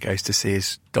Mat where he goes to see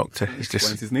his doctor. He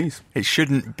sprains his knees. It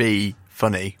shouldn't be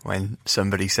funny when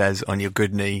somebody says on your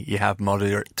good knee you have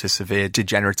moderate to severe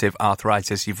degenerative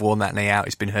arthritis. You've worn that knee out.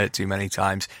 It's been hurt too many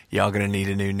times. You are going to need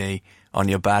a new knee on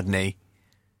your bad knee.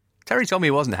 Terry told me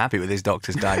he wasn't happy with his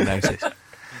doctor's diagnosis.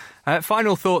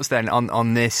 Final thoughts then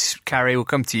on this, Carrie. We'll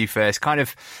come to you first. Kind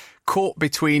of caught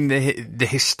between the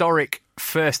historic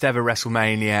first ever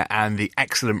WrestleMania and the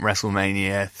excellent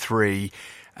WrestleMania 3.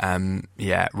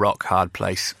 rock hard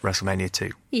place, WrestleMania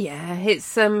 2. Yeah,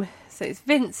 it's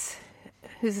Vince,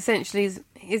 who's essentially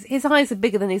his eyes are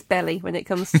bigger than his belly when it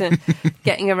comes to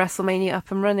getting a WrestleMania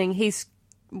up and running.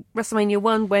 WrestleMania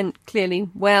 1 went clearly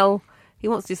well. He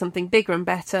wants to do something bigger and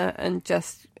better, and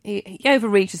just he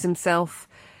overreaches himself,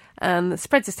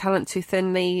 spreads his talent too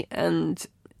thinly, and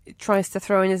tries to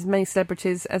throw in as many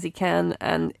celebrities as he can,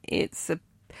 and it's a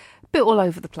bit all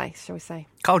over the place, shall we say.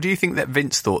 Carl, do you think that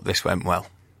Vince thought this went well?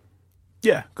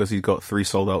 Yeah, because he's got 3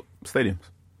 sold-out stadiums.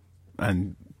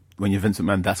 And when you're Vince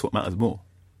McMahon, that's what matters more.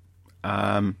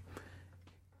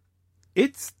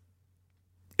 It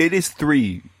is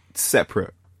 3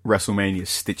 separate WrestleManias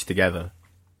stitched together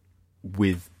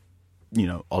with,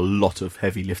 a lot of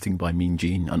heavy lifting by Mean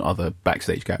Gene and other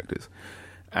backstage characters.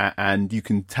 And you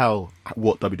can tell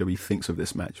what WWE thinks of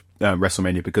this match,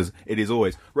 WrestleMania, because it is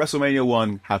always WrestleMania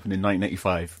 1 happened in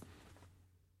 1985.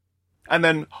 And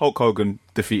then Hulk Hogan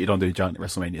defeated Andre the Giant at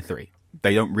WrestleMania 3.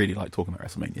 They don't really like talking about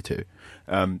WrestleMania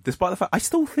 2. Despite the fact, I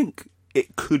still think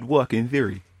it could work in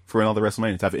theory for another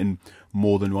WrestleMania to have it in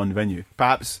more than one venue.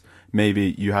 Perhaps,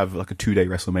 maybe you have like a 2-day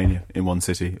WrestleMania in one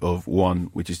city of one,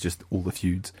 which is just all the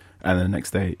feuds, and then the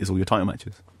next day is all your title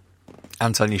matches.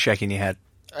 Anton, you're shaking your head.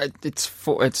 It's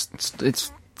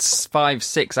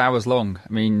 5-6 hours long. I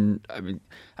mean,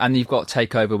 and you've got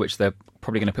TakeOver, which they're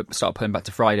probably going to start putting back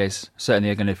to Fridays. Certainly,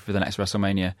 they're going to for the next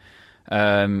WrestleMania.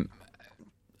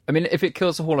 If it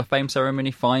kills the Hall of Fame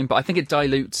ceremony, fine. But I think it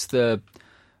dilutes the.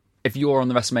 If you're on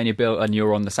the WrestleMania bill and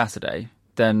you're on the Saturday,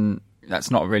 then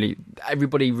that's not really.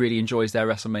 Everybody really enjoys their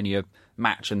WrestleMania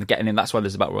match and getting in. That's why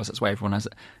there's a Battle Royals. That's why everyone has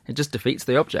it. It just defeats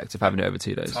the object of having it over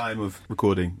 2 days. Time of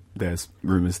recording, there's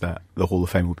rumours that the Hall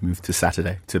of Fame will be moved to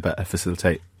Saturday to better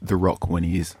facilitate The Rock when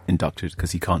he is inducted,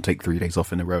 because he can't take 3 days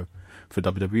off in a row for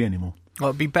WWE anymore. Well,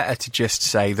 it'd be better to just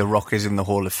say The Rock is in the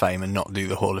Hall of Fame and not do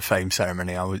the Hall of Fame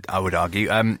ceremony, I would argue.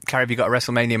 Carrie, have you got a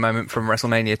WrestleMania moment from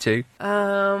WrestleMania 2?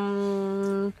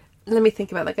 Let me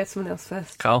think about that. Go someone else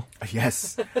first. Carl?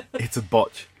 Yes, it's a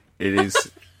botch. It is.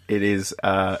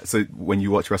 So when you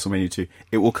watch WrestleMania 2,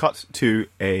 it will cut to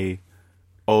a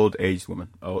old-aged woman.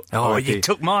 You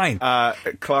took mine.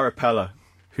 Clara Pella,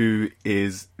 who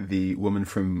is the woman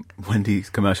from Wendy's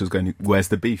commercials going, "Where's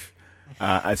the beef?"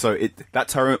 And so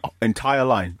that's her entire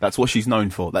line. That's what she's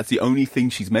known for. That's the only thing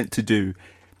she's meant to do.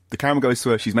 The camera goes to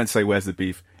her. She's meant to say, "Where's the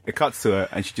beef?" It cuts to her,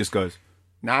 and she just goes,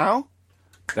 "Now?"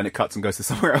 Then it cuts and goes to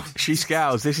somewhere else. She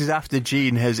scowls. This is after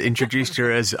Gene has introduced her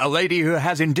as a lady who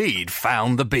has indeed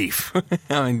found the beef.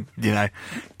 I mean,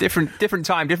 different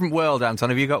time, different world, Anton.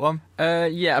 Have you got one?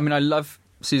 Yeah, I love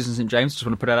Susan St. James. Just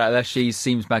want to put it out there. She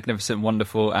seems magnificent,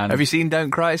 wonderful. And have you seen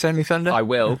Don't Cry, It's Only Thunder? I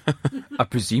will. I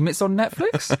presume it's on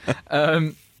Netflix.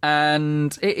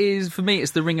 And it is, for me,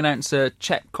 it's the ring announcer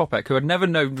Chet Kopek, who I'd never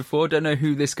known before, don't know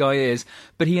who this guy is,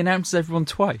 but he announces everyone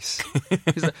twice.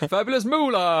 He's like, "Fabulous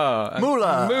Moolah!"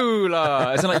 Moolah!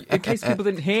 Moolah! As in, in case people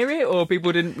didn't hear it, or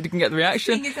people didn't get the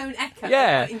reaction. Seeing his own echo.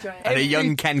 Yeah. And a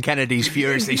young Ken Kennedy's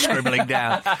furiously scribbling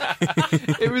down.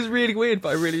 It was really weird, but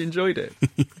I really enjoyed it.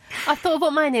 I thought of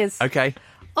what mine is. Okay.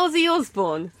 Ozzy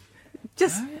Osbourne.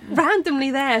 Just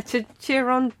randomly there to cheer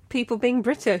on people being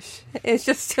British. It's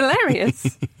just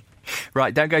hilarious.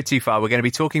 Right, don't go too far. We're going to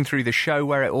be talking through the show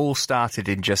where it all started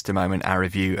in just a moment. Our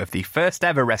review of the first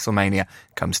ever WrestleMania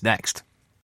comes next.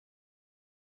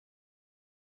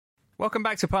 Welcome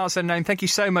back to Parts Unknown. Thank you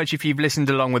so much if you've listened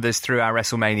along with us through our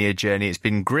WrestleMania journey. It's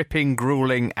been gripping,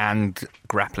 grueling and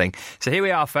grappling. So here we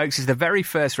are, folks. It's the very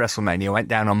first WrestleMania. Went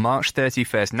down on March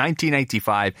 31st,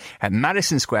 1985 at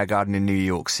Madison Square Garden in New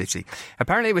York City.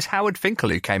 Apparently it was Howard Finkel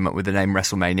who came up with the name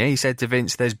WrestleMania. He said to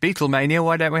Vince, "There's Beatlemania,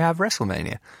 why don't we have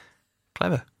WrestleMania?"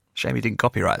 Clever. Shame he didn't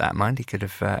copyright that, mind. He could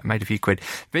have made a few quid.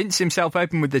 Vince himself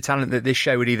opened with the talent that this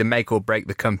show would either make or break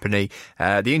the company.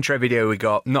 The intro video we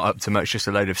got, not up to much, just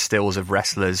a load of stills of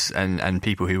wrestlers and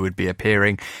people who would be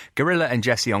appearing. Gorilla and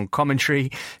Jesse on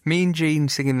commentary. Mean Gene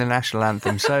singing the national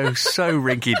anthem. So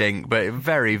rinky-dink, but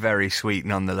very, very sweet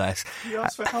nonetheless. He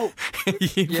asked for help.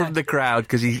 From the crowd,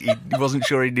 because he wasn't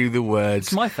sure he knew the words.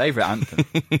 It's my favourite anthem.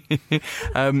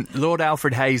 Lord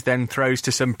Alfred Hayes then throws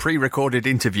to some pre-recorded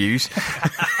interviews.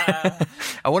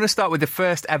 I want to start with the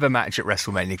first ever match at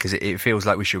WrestleMania because it feels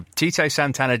like we should. Tito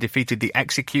Santana defeated the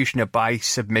Executioner by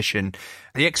submission.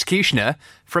 The Executioner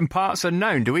from Parts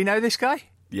Unknown. Do we know this guy?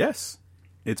 Yes.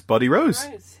 It's Buddy Rose.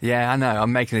 Yeah, I know.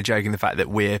 I'm making a joke in the fact that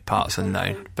we're Parts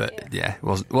Unknown, but yeah, it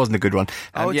wasn't a good one.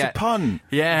 It's a pun.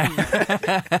 Yeah.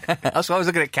 That's why I was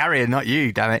looking at Carrier, not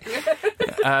you, damn it.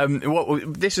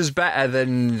 This is better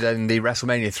than the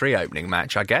WrestleMania 3 opening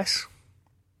match, I guess.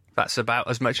 That's about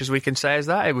as much as we can say as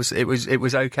that. It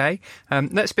was okay.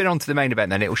 Let's spin on to the main event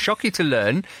then. It will shock you to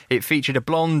learn it featured a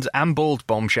blonde and bald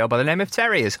bombshell by the name of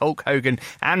Terry as Hulk Hogan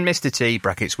and Mr. T,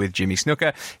 brackets with Jimmy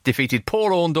Snooker, defeated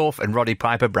Paul Orndorff and Roddy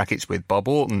Piper, brackets with Bob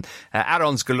Orton.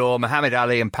 Add-ons galore, Muhammad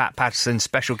Ali and Pat Patterson,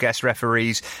 special guest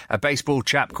referees, a baseball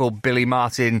chap called Billy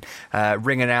Martin,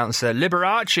 ring announcer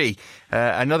Liberace,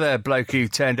 another bloke who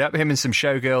turned up, him and some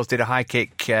showgirls did a high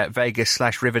kick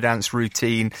Vegas/Riverdance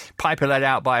routine. Piper led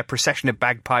out by a procession of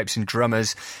bagpipes and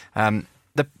drummers.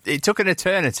 It took an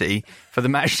eternity for the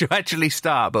match to actually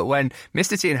start, but when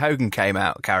Mr. T and Hogan came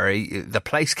out, Carrie, the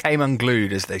place came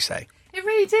unglued, as they say. It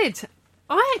really did.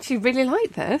 I actually really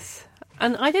like this,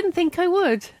 and I didn't think I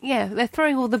would. Yeah, they're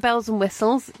throwing all the bells and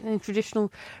whistles in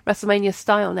traditional WrestleMania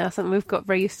style now, something we've got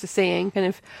very used to seeing. Kind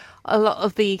of a lot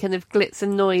of the kind of glitz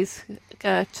and noise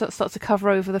starts to cover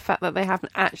over the fact that they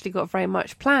haven't actually got very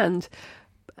much planned.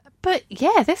 But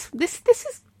yeah, this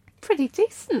is pretty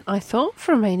decent, I thought,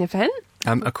 for a main event.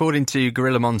 According to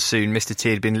Gorilla Monsoon, Mr. T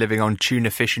had been living on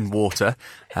tuna, fish and water,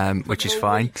 which is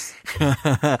fine.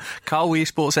 Carl, were you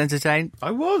sports entertained? I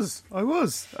was. I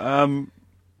was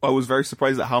very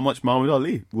surprised at how much Muhammad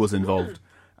Ali was involved.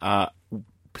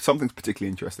 Something's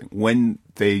particularly interesting. When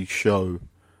they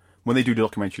do the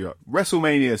documentary,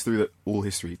 WrestleMania is through all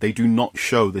history. They do not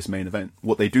show this main event.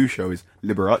 What they do show is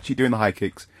Liberace doing the high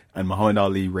kicks and Muhammad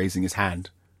Ali raising his hand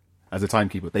as a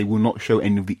timekeeper. They will not show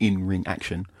any of the in-ring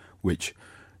action, which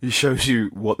shows you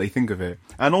what they think of it.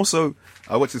 And also,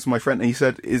 I watched this with my friend, and he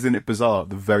said, isn't it bizarre,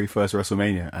 the very first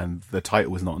WrestleMania, and the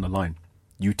title was not on the line.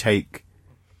 You take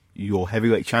your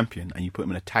heavyweight champion, and you put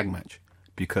him in a tag match,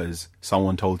 because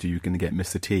someone told you you're going to get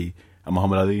Mr. T and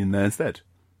Muhammad Ali in there instead.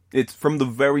 It's from the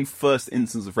very first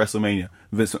instance of WrestleMania,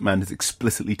 Vince McMahon is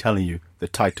explicitly telling you the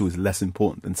title is less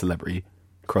important than celebrity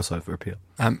crossover appeal.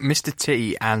 Mr.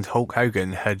 T and Hulk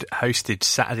Hogan had hosted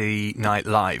Saturday Night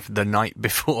Live the night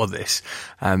before this,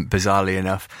 bizarrely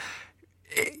enough.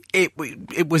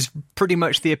 It was pretty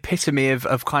much the epitome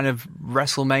of kind of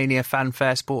WrestleMania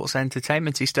fanfare sports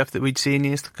entertainment-y stuff that we'd see in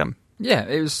years to come. Yeah,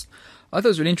 I thought it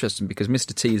was really interesting because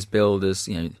Mr. T's build is,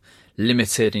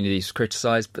 limited and he's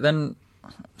criticised, but then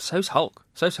so's Hulk,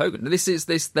 so's Hogan.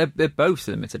 They're both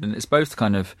limited, and it's both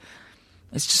kind of,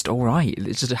 it's just all right.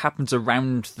 It just happens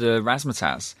around the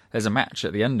razzmatazz. There's a match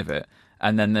at the end of it,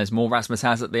 and then there's more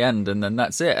razzmatazz at the end, and then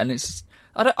that's it. And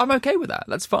I'm okay with that.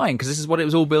 That's fine, because this is what it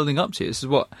was all building up to. This is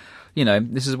what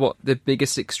the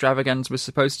biggest extravaganza was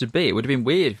supposed to be. It would have been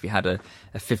weird if you had a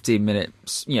 15-minute,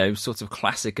 sort of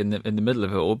classic in the middle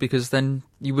of it all, because then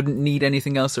you wouldn't need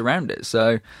anything else around it.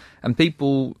 So, and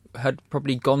people had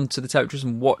probably gone to the territories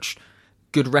and watched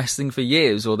good wrestling for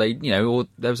years, or or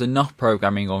there was enough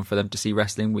programming on for them to see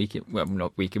wrestling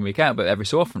not week in, week out, but every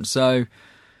so often. So it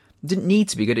didn't need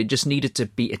to be good. It just needed to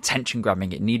be attention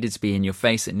grabbing. It needed to be in your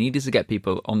face. It needed to get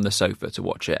people on the sofa to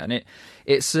watch it, and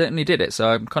it certainly did it. So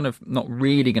I'm kind of not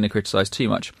really going to criticise too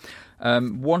much.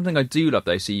 One thing I do love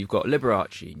though, so you've got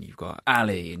Liberace and you've got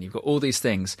Ali and you've got all these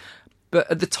things. But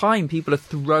at the time, people are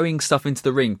throwing stuff into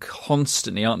the ring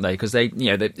constantly, aren't they? Because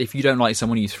if you don't like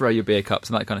someone, you throw your beer cups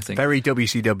and that kind of thing. Very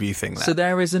WCW thing. That. So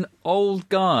there is an old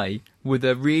guy with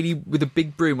a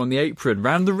big broom on the apron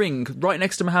round the ring, right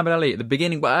next to Muhammad Ali at the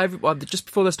beginning, just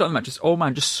before they start the match. Just old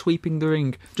man, just sweeping the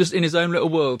ring, just in his own little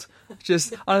world. I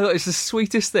thought it's the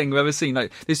sweetest thing I've ever seen.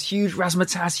 Like this huge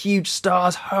razzmatazz, huge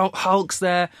stars, Hulk's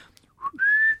there.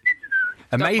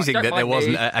 Amazing that there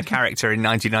wasn't a character in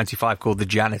 1995 called the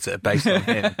Janitor based on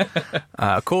him.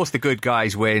 Of course, the good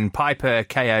guys win. Piper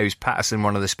KOs Patterson,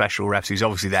 one of the special refs, who's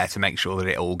obviously there to make sure that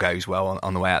it all goes well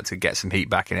on the way out to get some heat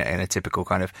back in a typical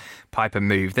kind of Piper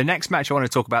move. The next match I want to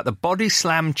talk about, the Body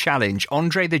Slam Challenge.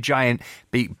 Andre the Giant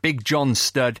beat Big John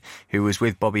Studd, who was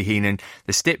with Bobby Heenan.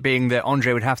 The stip being that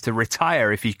Andre would have to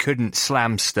retire if he couldn't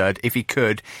slam Studd. If he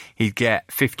could, he'd get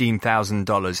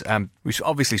 $15,000. We've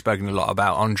obviously spoken a lot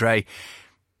about Andre.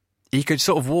 He could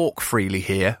sort of walk freely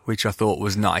here, which I thought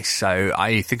was nice. So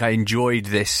I think I enjoyed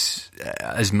this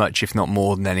as much, if not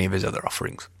more, than any of his other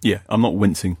offerings. Yeah, I'm not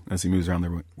wincing as he moves around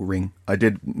the ring. I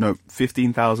did note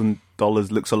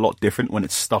 $15,000 looks a lot different when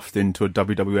it's stuffed into a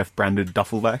WWF branded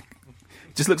duffel bag.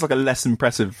 It just looks like a less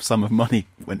impressive sum of money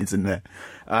when it's in there.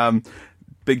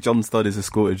 Big John Studd is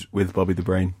escorted with Bobby the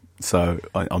Brain. So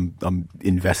I'm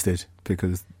invested,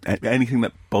 because anything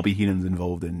that Bobby Heenan's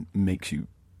involved in makes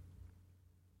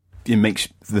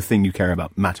the thing you care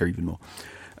about matter even more.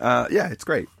 Yeah, it's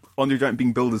great. Andre Giant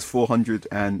being billed as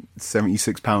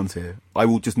 476 pounds here. I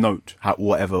will just note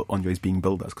whatever Andre's being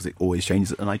billed as, because it always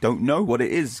changes, and I don't know what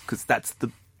it is, because that's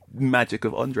the magic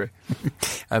of Andre.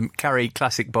 Carrie,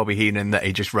 classic Bobby Heenan, that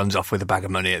he just runs off with a bag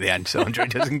of money at the end, so Andre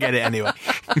doesn't get it anyway.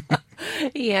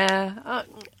 Yeah,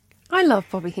 I love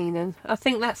Bobby Heenan. I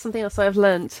think that's something else I've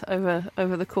learnt over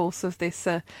the course of this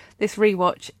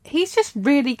rewatch. He's just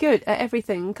really good at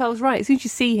everything. And Carl's right. As soon as you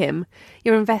see him,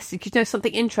 you're invested. You know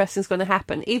something interesting is going to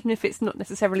happen, even if it's not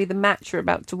necessarily the match you're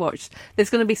about to watch. There's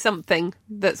going to be something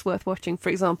that's worth watching. For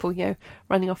example,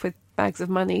 running off with bags of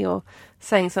money or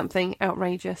saying something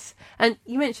outrageous. And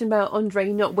you mentioned about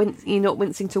Andre not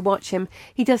wincing to watch him.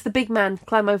 He does the big man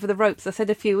climb over the ropes. I said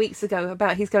a few weeks ago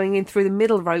about he's going in through the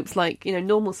middle ropes like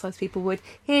normal sized people would.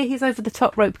 Here he's over the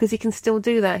top rope because he can still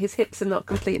do that. His hips are not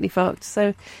completely fucked.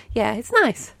 So yeah, it's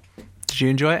nice. Did you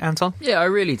enjoy it, Anton? Yeah, I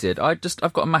really did. I've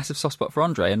got a massive soft spot for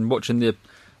Andre, and watching the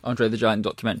Andre the Giant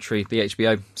documentary, the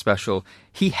HBO special,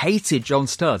 he hated John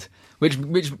Studd.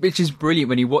 Which is brilliant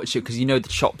when you watch it, because the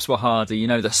chops were harder,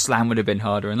 the slam would have been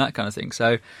harder and that kind of thing.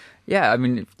 So, yeah, I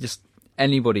mean, just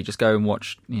anybody just go and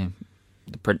watch, The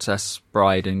Princess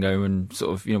Bride and go and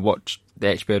sort of, watch the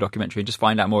HBO documentary and just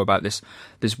find out more about this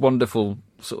wonderful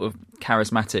sort of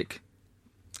charismatic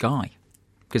guy.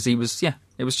 Because it was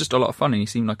just a lot of fun, and he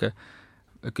seemed like a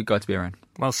good guy to be around.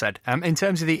 Well said. In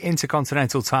terms of the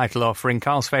Intercontinental title offering,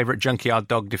 Carl's favourite Junkyard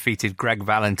Dog defeated Greg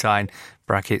Valentine,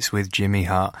 brackets with Jimmy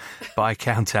Hart, by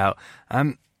countout.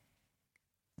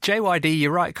 JYD,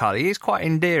 you're right, Carl, he is quite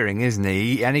endearing, isn't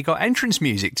he? And he got entrance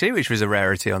music too, which was a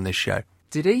rarity on this show.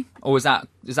 Did he? Or is that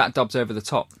dubbed over the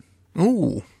top?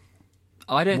 Ooh.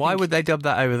 Why would they dub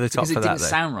that over the top for that? Because it didn't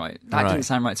sound right. That didn't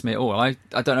sound right to me at all. I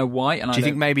don't know why. And do you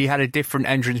think maybe he had a different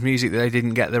entrance music that they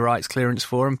didn't get the rights clearance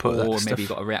for and put that stuff? Or maybe he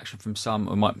got a reaction from some,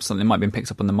 or something might have been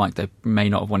picked up on the mic they may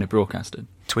not have wanted broadcasted.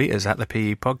 Tweet us at the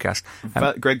PE podcast.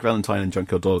 Greg Valentine and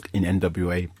Junkyard Dog in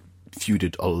NWA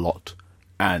feuded a lot,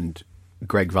 and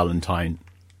Greg Valentine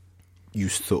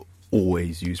used to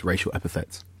always use racial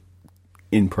epithets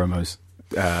in promos.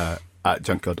 At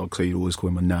Junkyard Dog, so you'd always call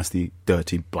him a nasty,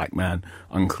 dirty black man,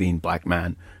 unclean black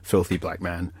man, filthy black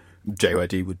man.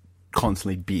 JYD would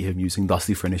constantly beat him using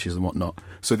dusty finishes and whatnot.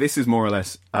 So this is more or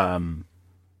less,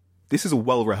 this is a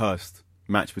well-rehearsed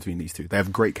match between these two. They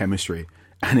have great chemistry,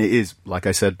 and it is, like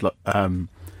I said, at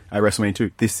WrestleMania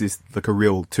 2, this is like a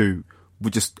real two.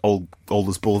 We're just old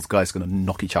as balls guys going to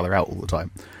knock each other out all the time.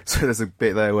 So there's a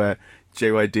bit there where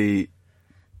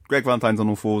Greg Valentine's on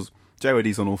all fours,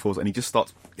 JYD's on all fours, and he just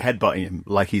starts headbutting him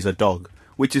like he's a dog,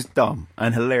 which is dumb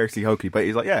and hilariously hokey. But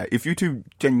he's like, yeah, if you two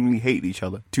genuinely hate each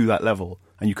other to that level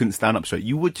and you couldn't stand up straight,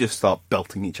 you would just start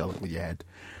belting each other with your head.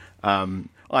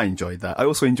 I enjoyed that. I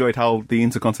also enjoyed how the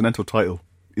Intercontinental title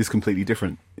is completely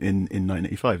different in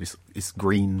 1985. It's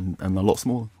green and a lot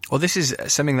smaller. Well, this is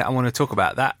something that I want to talk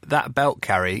about. That belt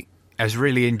carry has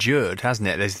really endured, hasn't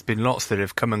it? There's been lots that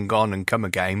have come and gone and come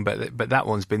again, but that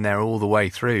one's been there all the way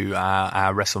through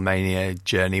our WrestleMania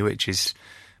journey, which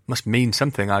must mean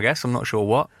something, I guess. I'm not sure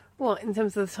what. What, in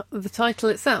terms of the title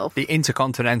itself? The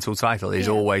Intercontinental title is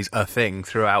always a thing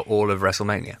throughout all of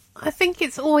WrestleMania. I think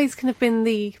it's always kind of been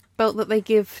the belt that they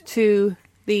give to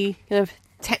the kind of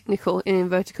technical, in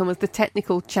inverted commas, the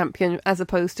technical champion, as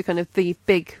opposed to kind of the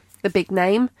big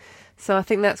name. So I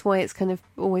think that's why it's kind of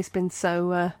always been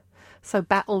so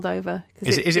battled over.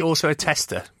 Is it also a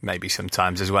tester, maybe,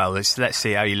 sometimes as well? Let's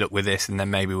see how you look with this, and then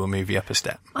maybe we'll move you up a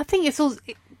step. I think it's also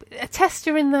a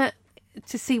tester in that,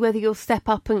 to see whether you'll step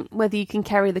up and whether you can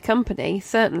carry the company,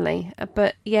 certainly.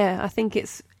 But yeah, I think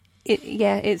it's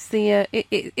the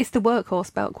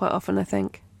workhorse belt quite often, I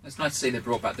think. It's nice to see they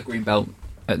brought back the green belt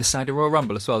at the side of Royal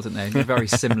Rumble as well, didn't they? They're very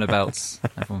similar belts.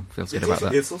 Everyone feels good about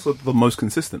that. It's also the most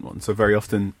consistent one. So very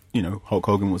often, Hulk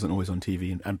Hogan wasn't always on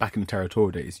TV, and back in the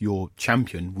territorial days, your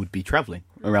champion would be travelling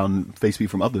around basically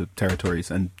from other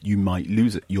territories, and you might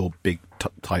lose your big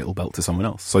title belt to someone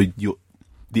else. So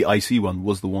the IC one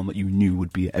was the one that you knew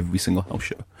would be at every single house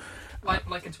show. Like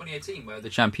in 2018, where the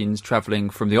champion's travelling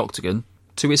from the Octagon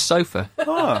to his sofa.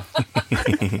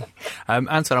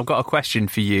 Anton, I've got a question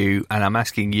for you, and I'm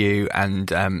asking you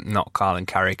and not Carl and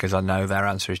Carrie, because I know their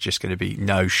answer is just going to be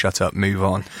no, shut up, move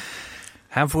on.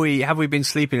 Have we been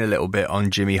sleeping a little bit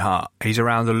on Jimmy Hart? He's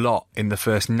around a lot in the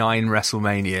first 9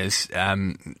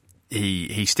 WrestleManias.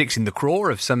 He sticks in the craw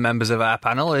of some members of our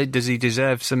panel. Does he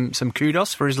deserve some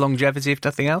kudos for his longevity, if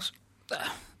nothing else?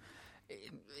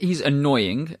 He's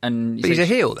annoying, and but he's a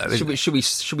heel, though. Should we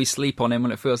sleep on him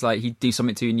when it feels like he'd do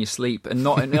something to you in your sleep and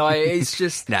not? It's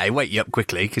just he'll wake you up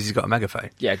quickly because he's got a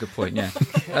megaphone. Yeah, good point.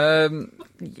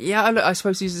 Yeah, I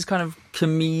suppose he's this kind of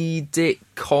comedic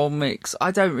comics.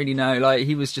 I don't really know. Like,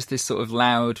 he was just this sort of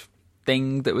loud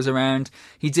thing that was around.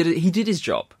 He did his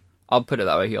job. I'll put it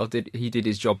that way. He did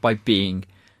his job by being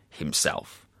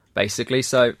himself, basically.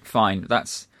 So fine.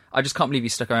 I just can't believe he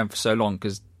stuck around for so long,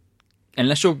 because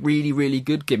unless you're really, really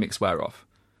good, gimmicks wear off.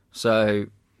 So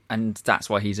And that's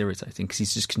why he's irritating, because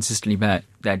he's just consistently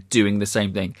there doing the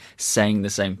same thing, saying the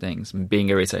same things, and being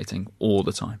irritating all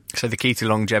the time. So the key to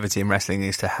longevity in wrestling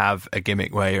is to have a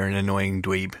gimmick where you're an annoying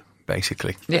dweeb,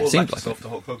 basically. Yeah, it seems like to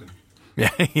Hulk Hogan. Yeah,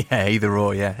 either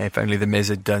or, yeah. If only The Miz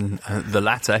had done the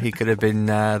latter, he could have been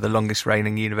the longest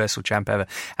reigning Universal Champ ever.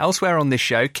 Elsewhere on this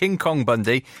show, King Kong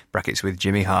Bundy, brackets with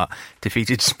Jimmy Hart,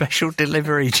 defeated Special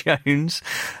Delivery Jones.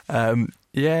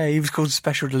 Yeah, he was called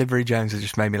Special Delivery Jones. It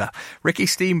just made me laugh. Ricky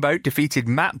Steamboat defeated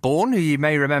Matt Bourne, who you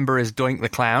may remember as Doink the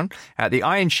Clown. The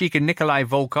Iron Sheik and Nikolai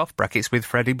Volkov, brackets with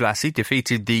Freddie Blassie,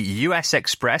 defeated the US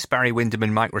Express, Barry Windham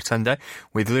and Mike Rotundo,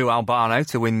 with Lou Albano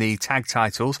to win the tag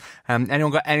titles.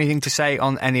 Anyone got anything to say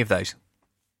on any of those?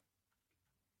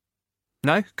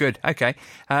 No? Good. Okay.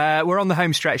 We're on the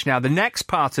home stretch now. The next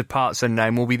part of Parts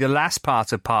Unknown will be the last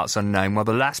part of Parts Unknown. Well,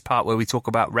 the last part where we talk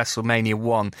about WrestleMania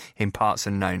 1 in Parts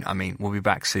Unknown. We'll be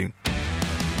back soon.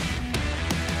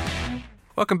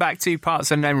 Welcome back to Parts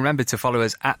Unknown. Remember to follow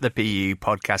us at the PU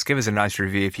Podcast. Give us a nice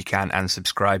review if you can and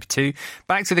subscribe too.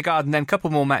 Back to the Garden then. Couple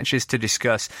more matches to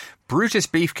discuss. Brutus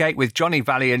Beefcake with Johnny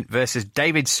Valiant versus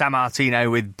David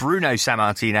Sammartino with Bruno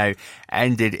Sammartino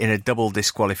ended in a double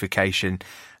disqualification.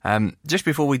 Just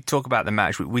before we talk about the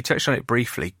match, we touched on it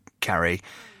briefly, Carrie.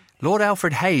 Lord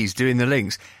Alfred Hayes doing the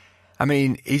links.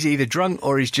 He's either drunk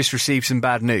or he's just received some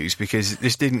bad news, because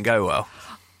this didn't go well.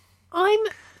 I'm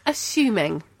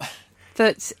assuming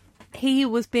that he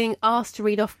was being asked to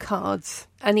read off cards,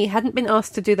 and he hadn't been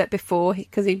asked to do that before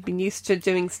because he'd been used to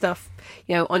doing stuff,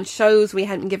 on shows we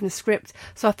hadn't given a script.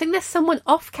 So I think there's someone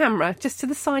off camera, just to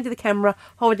the side of the camera,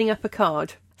 holding up a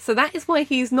card. So that is why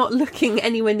he's not looking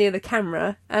anywhere near the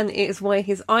camera, and it is why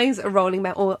his eyes are rolling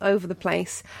about all over the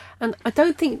place. And I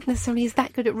don't think necessarily he's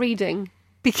that good at reading,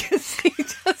 because he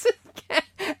doesn't get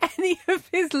any of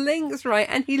his links right,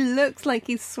 and he looks like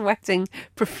he's sweating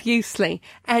profusely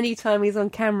anytime he's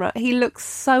on camera. He looks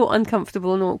so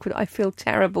uncomfortable and awkward. I feel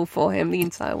terrible for him the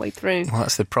entire way through. Well,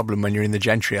 that's the problem when you're in the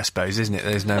gentry, I suppose, isn't it?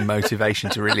 There's no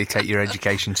motivation to really take your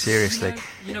education seriously.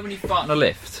 You know when you fart in a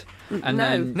lift? And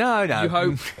then No. You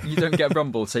hope you don't get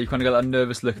rumbled, so you kind of get that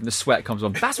nervous look and the sweat comes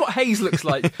on. That's what Hayes looks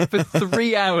like for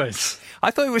 3 hours.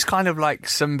 I thought it was kind of like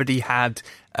somebody had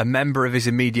a member of his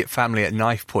immediate family at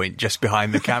knife point just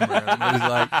behind the camera and was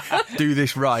like, do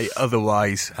this right,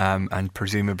 otherwise, and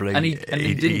presumably... And he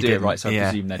didn't do it right, so I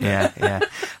presume then. Yeah.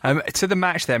 To the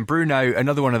match then, Bruno,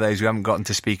 another one of those we haven't gotten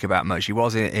to speak about much. He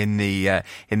was in the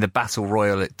Battle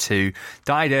Royal at 2,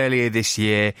 died earlier this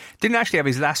year, didn't actually have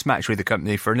his last match with the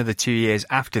company for another 2 years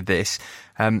after this.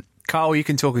 Carl, you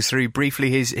can talk us through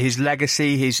briefly his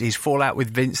legacy, his fallout with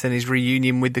Vince, and his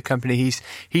reunion with the company.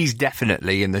 He's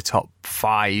definitely in the top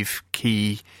 5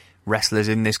 key wrestlers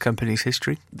in this company's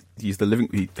history. He's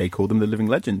they called him the living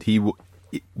legend. He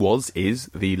is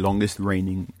the longest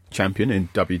reigning champion in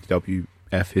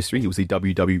WWF history. He was the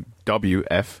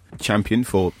WWF champion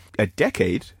for a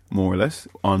decade, more or less,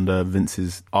 under Vince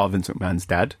McMahon's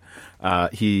dad.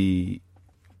 He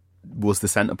was the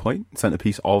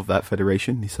centerpiece of that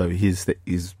federation. So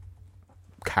his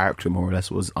character, more or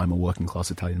less, was, I'm a working class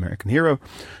Italian American hero.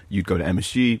 You'd go to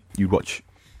MSG, you'd watch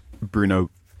Bruno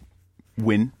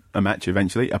win a match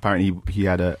eventually. Apparently he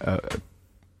had a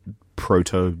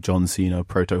proto John Cena,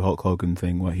 proto Hulk Hogan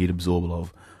thing where he'd absorb a lot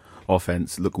of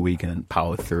offense, look weak, and then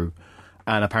power through.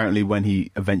 And apparently when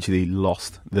he eventually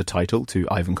lost the title to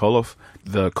Ivan Koloff,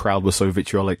 the crowd was so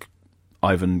vitriolic,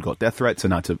 Ivan got death threats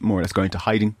and had to more or less go into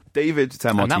hiding. David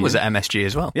Sammartino... And that was at MSG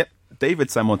as well. Yep. David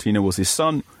Sammartino was his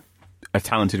son, a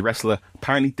talented wrestler,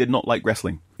 apparently did not like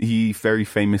wrestling. He very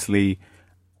famously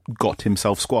got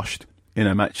himself squashed in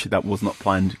a match that was not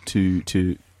planned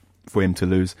for him to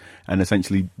lose, and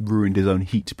essentially ruined his own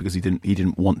heat because he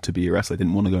didn't want to be a wrestler,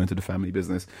 didn't want to go into the family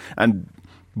business. And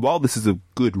while this is a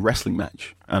good wrestling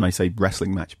match, and I say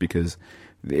wrestling match because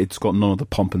it's got none of the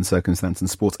pomp and circumstance and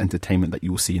sports entertainment that you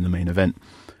will see in the main event,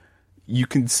 you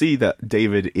can see that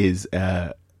David is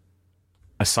a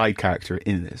side character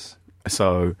in this.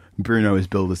 So Bruno is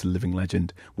billed as a living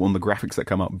legend. One of the graphics that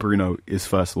come up, Bruno is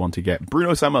first one to get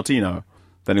Bruno Sammartino,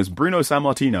 then it's Bruno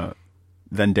Sammartino,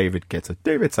 then David gets a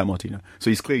David Sammartino.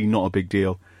 So he's clearly not a big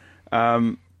deal.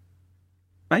 And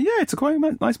yeah, it's a quite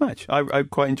nice match. I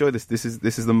quite enjoy this. This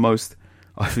is the most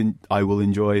I will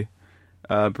enjoy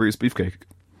Brutus Beefcake.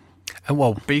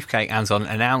 Well, Beefcake, Anton,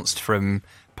 announced from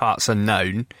Parts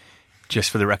Unknown, just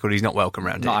for the record, he's not welcome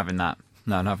around here. Not having that.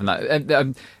 No, not having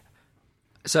that.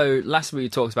 So last week we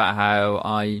talked about how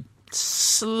I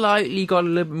slightly got a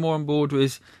little bit more on board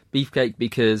with Beefcake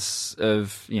because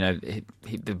of,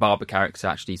 the barber character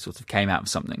actually sort of came out of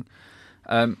something.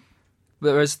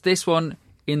 Whereas this one,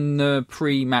 in the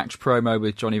pre-match promo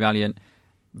with Johnny Valiant,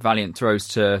 Valiant throws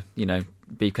to,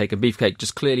 Beefcake, and Beefcake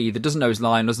just clearly either doesn't know his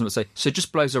line, doesn't know what to say, so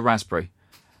just blows a raspberry.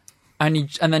 And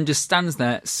then just stands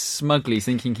there smugly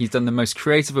thinking he's done the most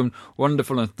creative and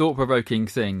wonderful and thought-provoking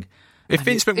thing. If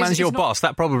Vince McMahon's your boss,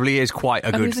 that probably is quite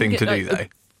a good thing to do, though.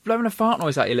 Blowing a fart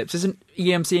noise out your lips isn't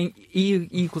E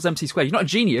equals MC squared. You're not a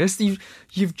genius.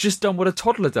 You've just done what a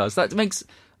toddler does. That makes...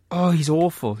 Oh, he's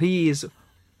awful. He is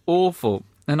awful.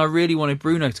 And I really wanted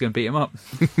Bruno to go and beat him up.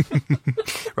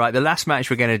 Right, the last match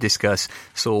we're going to discuss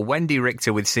saw Wendy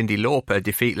Richter with Cyndi Lauper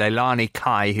defeat Leilani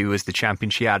Kai, who was the champion.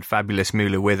 She had Fabulous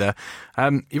Moolah with her.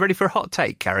 You ready for a hot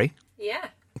take, Carrie? Yeah.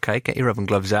 Okay, get your oven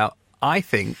gloves out. I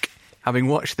think, having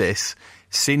watched this,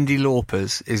 Cyndi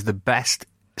Lauper's is the best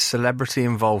celebrity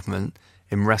involvement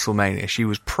in WrestleMania. She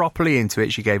was properly into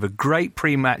it. She gave a great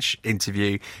pre-match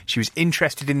interview. She was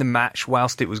interested in the match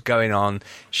whilst it was going on.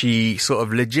 She sort of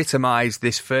legitimised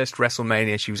this first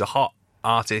WrestleMania. She was a hot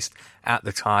artist at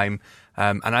the time.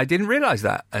 And I didn't realise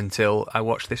that until I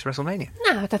watched this WrestleMania.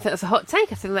 No, I don't think that's a hot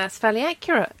take. I think that's fairly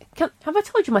accurate. Have I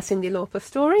told you my Cyndi Lauper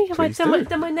story? Have Please I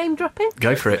done my name dropping?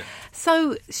 Go for it.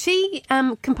 So she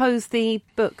composed the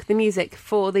music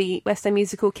for the West End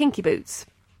musical Kinky Boots.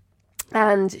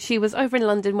 And she was over in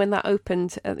London when that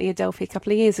opened at the Adelphi a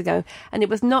couple of years ago. And it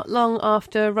was not long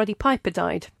after Roddy Piper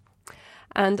died.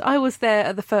 And I was there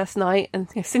at the first night, and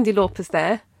Cyndi Lauper's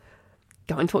there.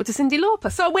 Go and talk to Cyndi Lauper.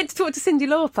 So I went to talk to Cyndi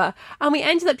Lauper, and we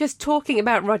ended up just talking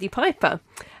about Roddy Piper.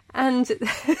 And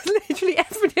literally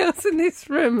everybody else in this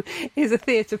room is a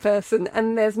theatre person,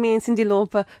 and there's me and Cyndi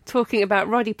Lauper talking about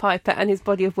Roddy Piper and his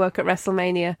body of work at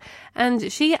WrestleMania.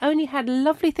 And she only had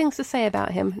lovely things to say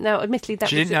about him. Now, admittedly, that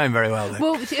she didn't know him very well, then.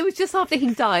 Well, it was just after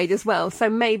he died as well, so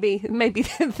maybe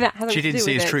that had She didn't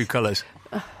see his true colours.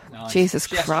 Nice. Jesus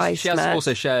Christ, She has Matt.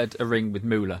 also shared a ring with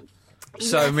Moolah.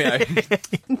 So,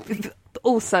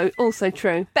 Also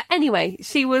true. But anyway,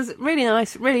 she was really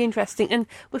nice, really interesting, and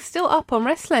was still up on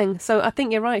wrestling. So I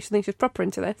think you're right. I think she's proper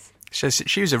into this.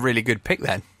 She was a really good pick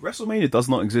then. WrestleMania does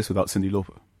not exist without Cyndi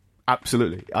Lauper.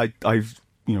 Absolutely. I've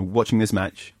watching this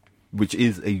match, which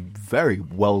is a very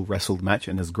well wrestled match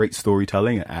and has great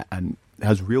storytelling and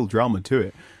has real drama to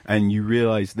it. And you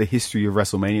realise the history of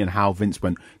WrestleMania and how Vince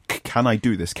went, can I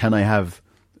do this? Can I have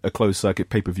a closed circuit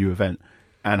pay-per-view event?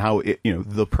 And how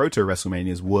the proto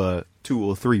WrestleManias were 2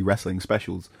 or 3 wrestling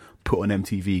specials put on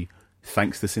MTV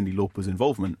thanks to Cyndi Lauper's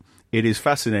involvement. It is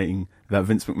fascinating that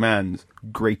Vince McMahon's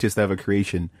greatest ever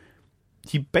creation,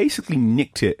 he basically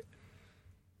nicked it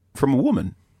from a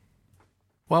woman.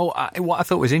 Well, what I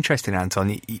thought was interesting,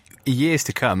 Anton, years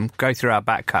to come, go through our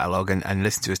back catalogue and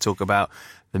listen to us talk about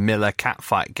the Miller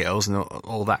catfight girls and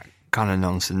all that kind of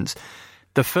nonsense.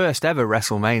 The first ever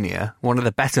WrestleMania, one of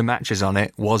the better matches on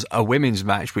it was a women's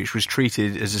match, which was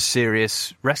treated as a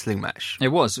serious wrestling match. it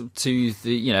was to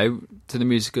the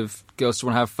music of Girls Just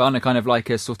Want to Have Fun, a kind of like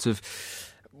a sort of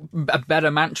a better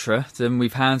mantra than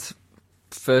we've had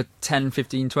for 10,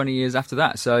 15, 20 years after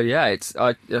that. So yeah,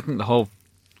 I think the whole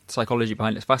psychology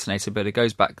behind it's fascinating, but it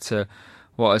goes back to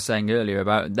what I was saying earlier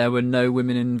about there were no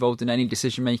women involved in any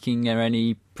decision making or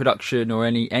any production or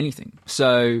anything.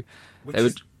 So they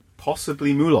would.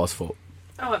 Possibly Moolah's fault.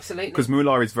 Oh, absolutely. Because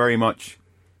Moolah is very much...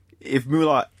 If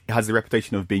Moolah has the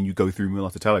reputation of being you go through Moolah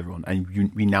to tell everyone, and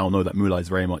we now know that Moolah is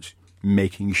very much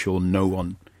making sure no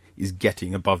one is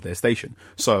getting above their station.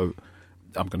 So,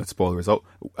 I'm going to spoil the result.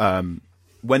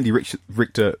 Wendy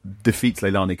Richter defeats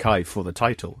Leilani Kai for the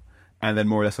title, and then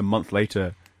more or less a month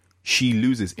later, she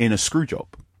loses in a screw job.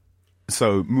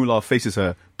 So Moolah faces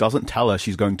her, doesn't tell her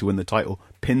she's going to win the title,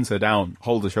 pins her down,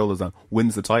 holds her shoulders down,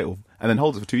 wins the title, and then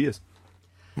holds it for 2 years.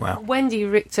 Wow. Wendy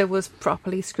Richter was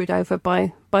properly screwed over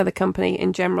by the company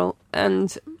in general,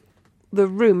 and the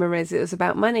rumour is it was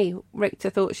about money. Richter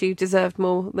thought she deserved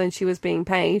more than she was being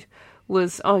paid,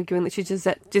 was arguing that she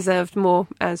deserved more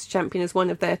as champion, as one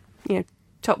of their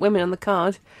top women on the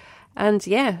card. And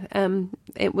yeah,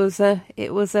 it was a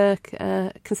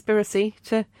conspiracy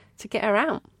to get her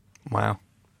out. Wow.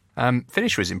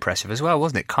 Finish was impressive as well,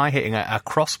 wasn't it? Kai hitting a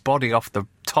crossbody off the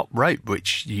top rope,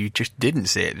 which you just didn't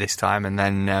see it this time, and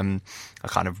then a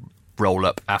kind of roll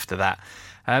up after that.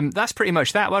 That's pretty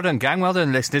much that. Well done, gang. Well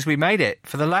done, listeners. We made it.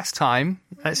 For the last time,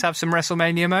 let's have some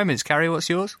WrestleMania moments. Carrie, what's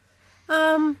yours?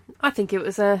 I think it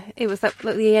was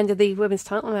the end of the women's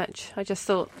title match. I just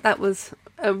thought that was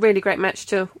a really great match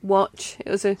to watch. It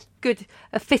was a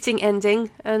fitting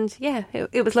ending, and yeah,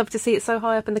 it was lovely to see it so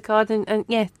high up in the card, and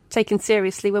yeah, taken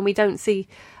seriously when we don't see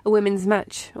a women's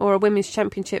match or a women's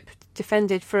championship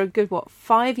defended for a good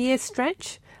 5-year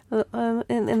stretch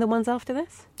in the ones after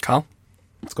this. Carl?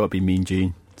 It's got to be Mean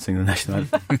Gene singing the national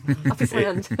anthem. Off his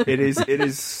hand. It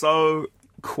is so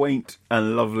quaint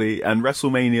and lovely, and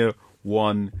WrestleMania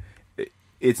One,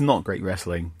 it's not great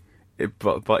wrestling,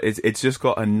 but it's just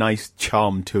got a nice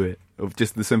charm to it, of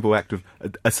just the simple act of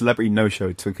a celebrity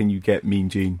no-show. So can you get Mean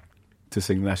Gene to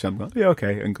sing the national anthem? Yeah,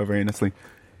 okay, and go very honestly,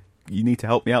 you need to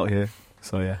help me out here.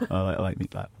 So yeah, I like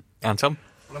that. Anton?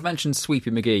 Well, I've mentioned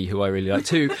Sweepy McGee, who I really like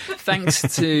too. Thanks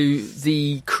to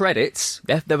the credits,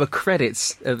 there were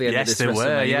credits at the end of this. Yes, there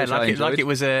were. Yeah, like it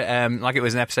was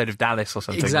an episode of Dallas or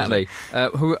something. Exactly.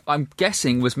 Who I'm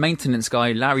guessing was maintenance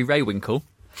guy Larry Raywinkle.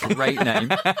 Great name.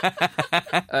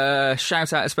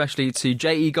 Shout out especially to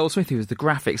J.E. Goldsmith, who was the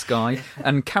graphics guy,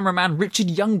 and cameraman Richard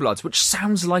Youngblood, which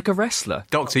sounds like a wrestler.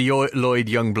 Dr. Lloyd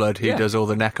Youngblood, who does all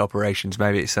the neck operations.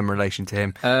 Maybe it's some relation to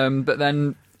him. But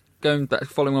then, going back,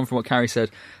 following on from what Carrie said,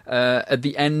 at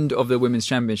the end of the Women's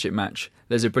Championship match,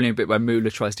 there's a brilliant bit where Moolah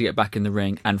tries to get back in the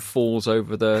ring and falls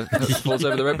over the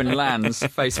rope and lands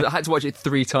face. I had to watch it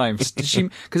 3 times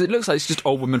because it looks like it's just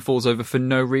old woman falls over for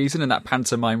no reason in that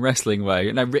pantomime wrestling way,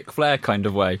 in a Ric Flair kind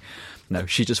of way. No,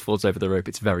 she just falls over the rope.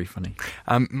 It's very funny.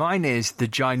 Mine is the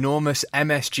ginormous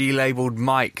MSG labelled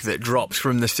mic that drops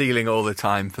from the ceiling all the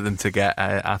time for them to get.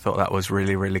 I thought that was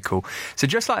really, really cool. So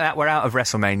just like that, we're out of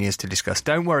WrestleManias to discuss.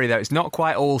 Don't worry, though. It's not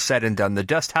quite all said and done. The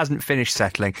dust hasn't finished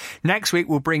settling. Next week,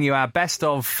 we'll bring you our best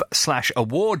of /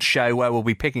 award show, where we'll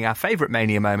be picking our favourite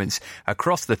Mania moments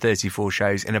across the 34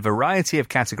 shows in a variety of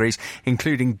categories,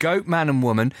 including GOAT Man and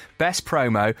Woman, Best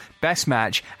Promo, Best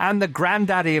Match, and the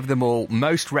granddaddy of them all,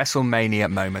 Most WrestleMania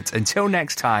moment. Until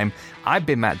next time, I've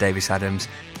been Matt Davis Adams.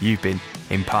 You've been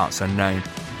in Parts Unknown.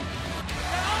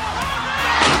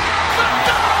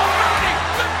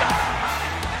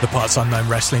 The Parts Unknown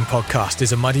Wrestling Podcast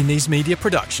is a Muddy Knees Media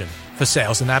production. For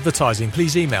sales and advertising,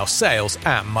 please email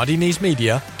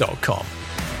sales@muddykneesmedia.com.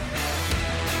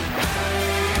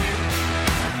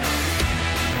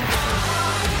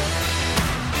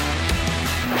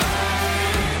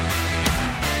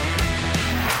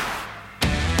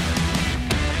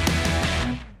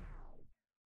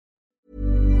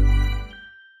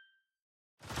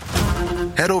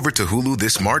 Head over to Hulu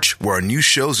this March, where our new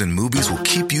shows and movies will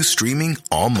keep you streaming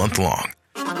all month long.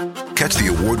 Catch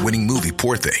the award-winning movie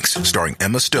Poor Things, starring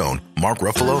Emma Stone, Mark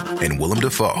Ruffalo, and Willem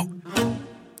Dafoe.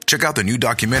 Check out the new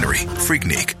documentary,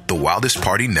 Freaknik, The Wildest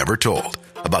Party Never Told,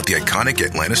 about the iconic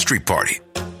Atlanta Street Party.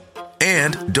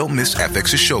 And don't miss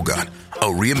FX's Shogun, a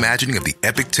reimagining of the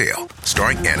epic tale,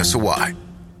 starring Anna Sawai.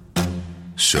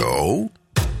 So,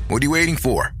 what are you waiting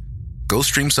for? Go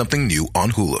stream something new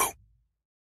on Hulu.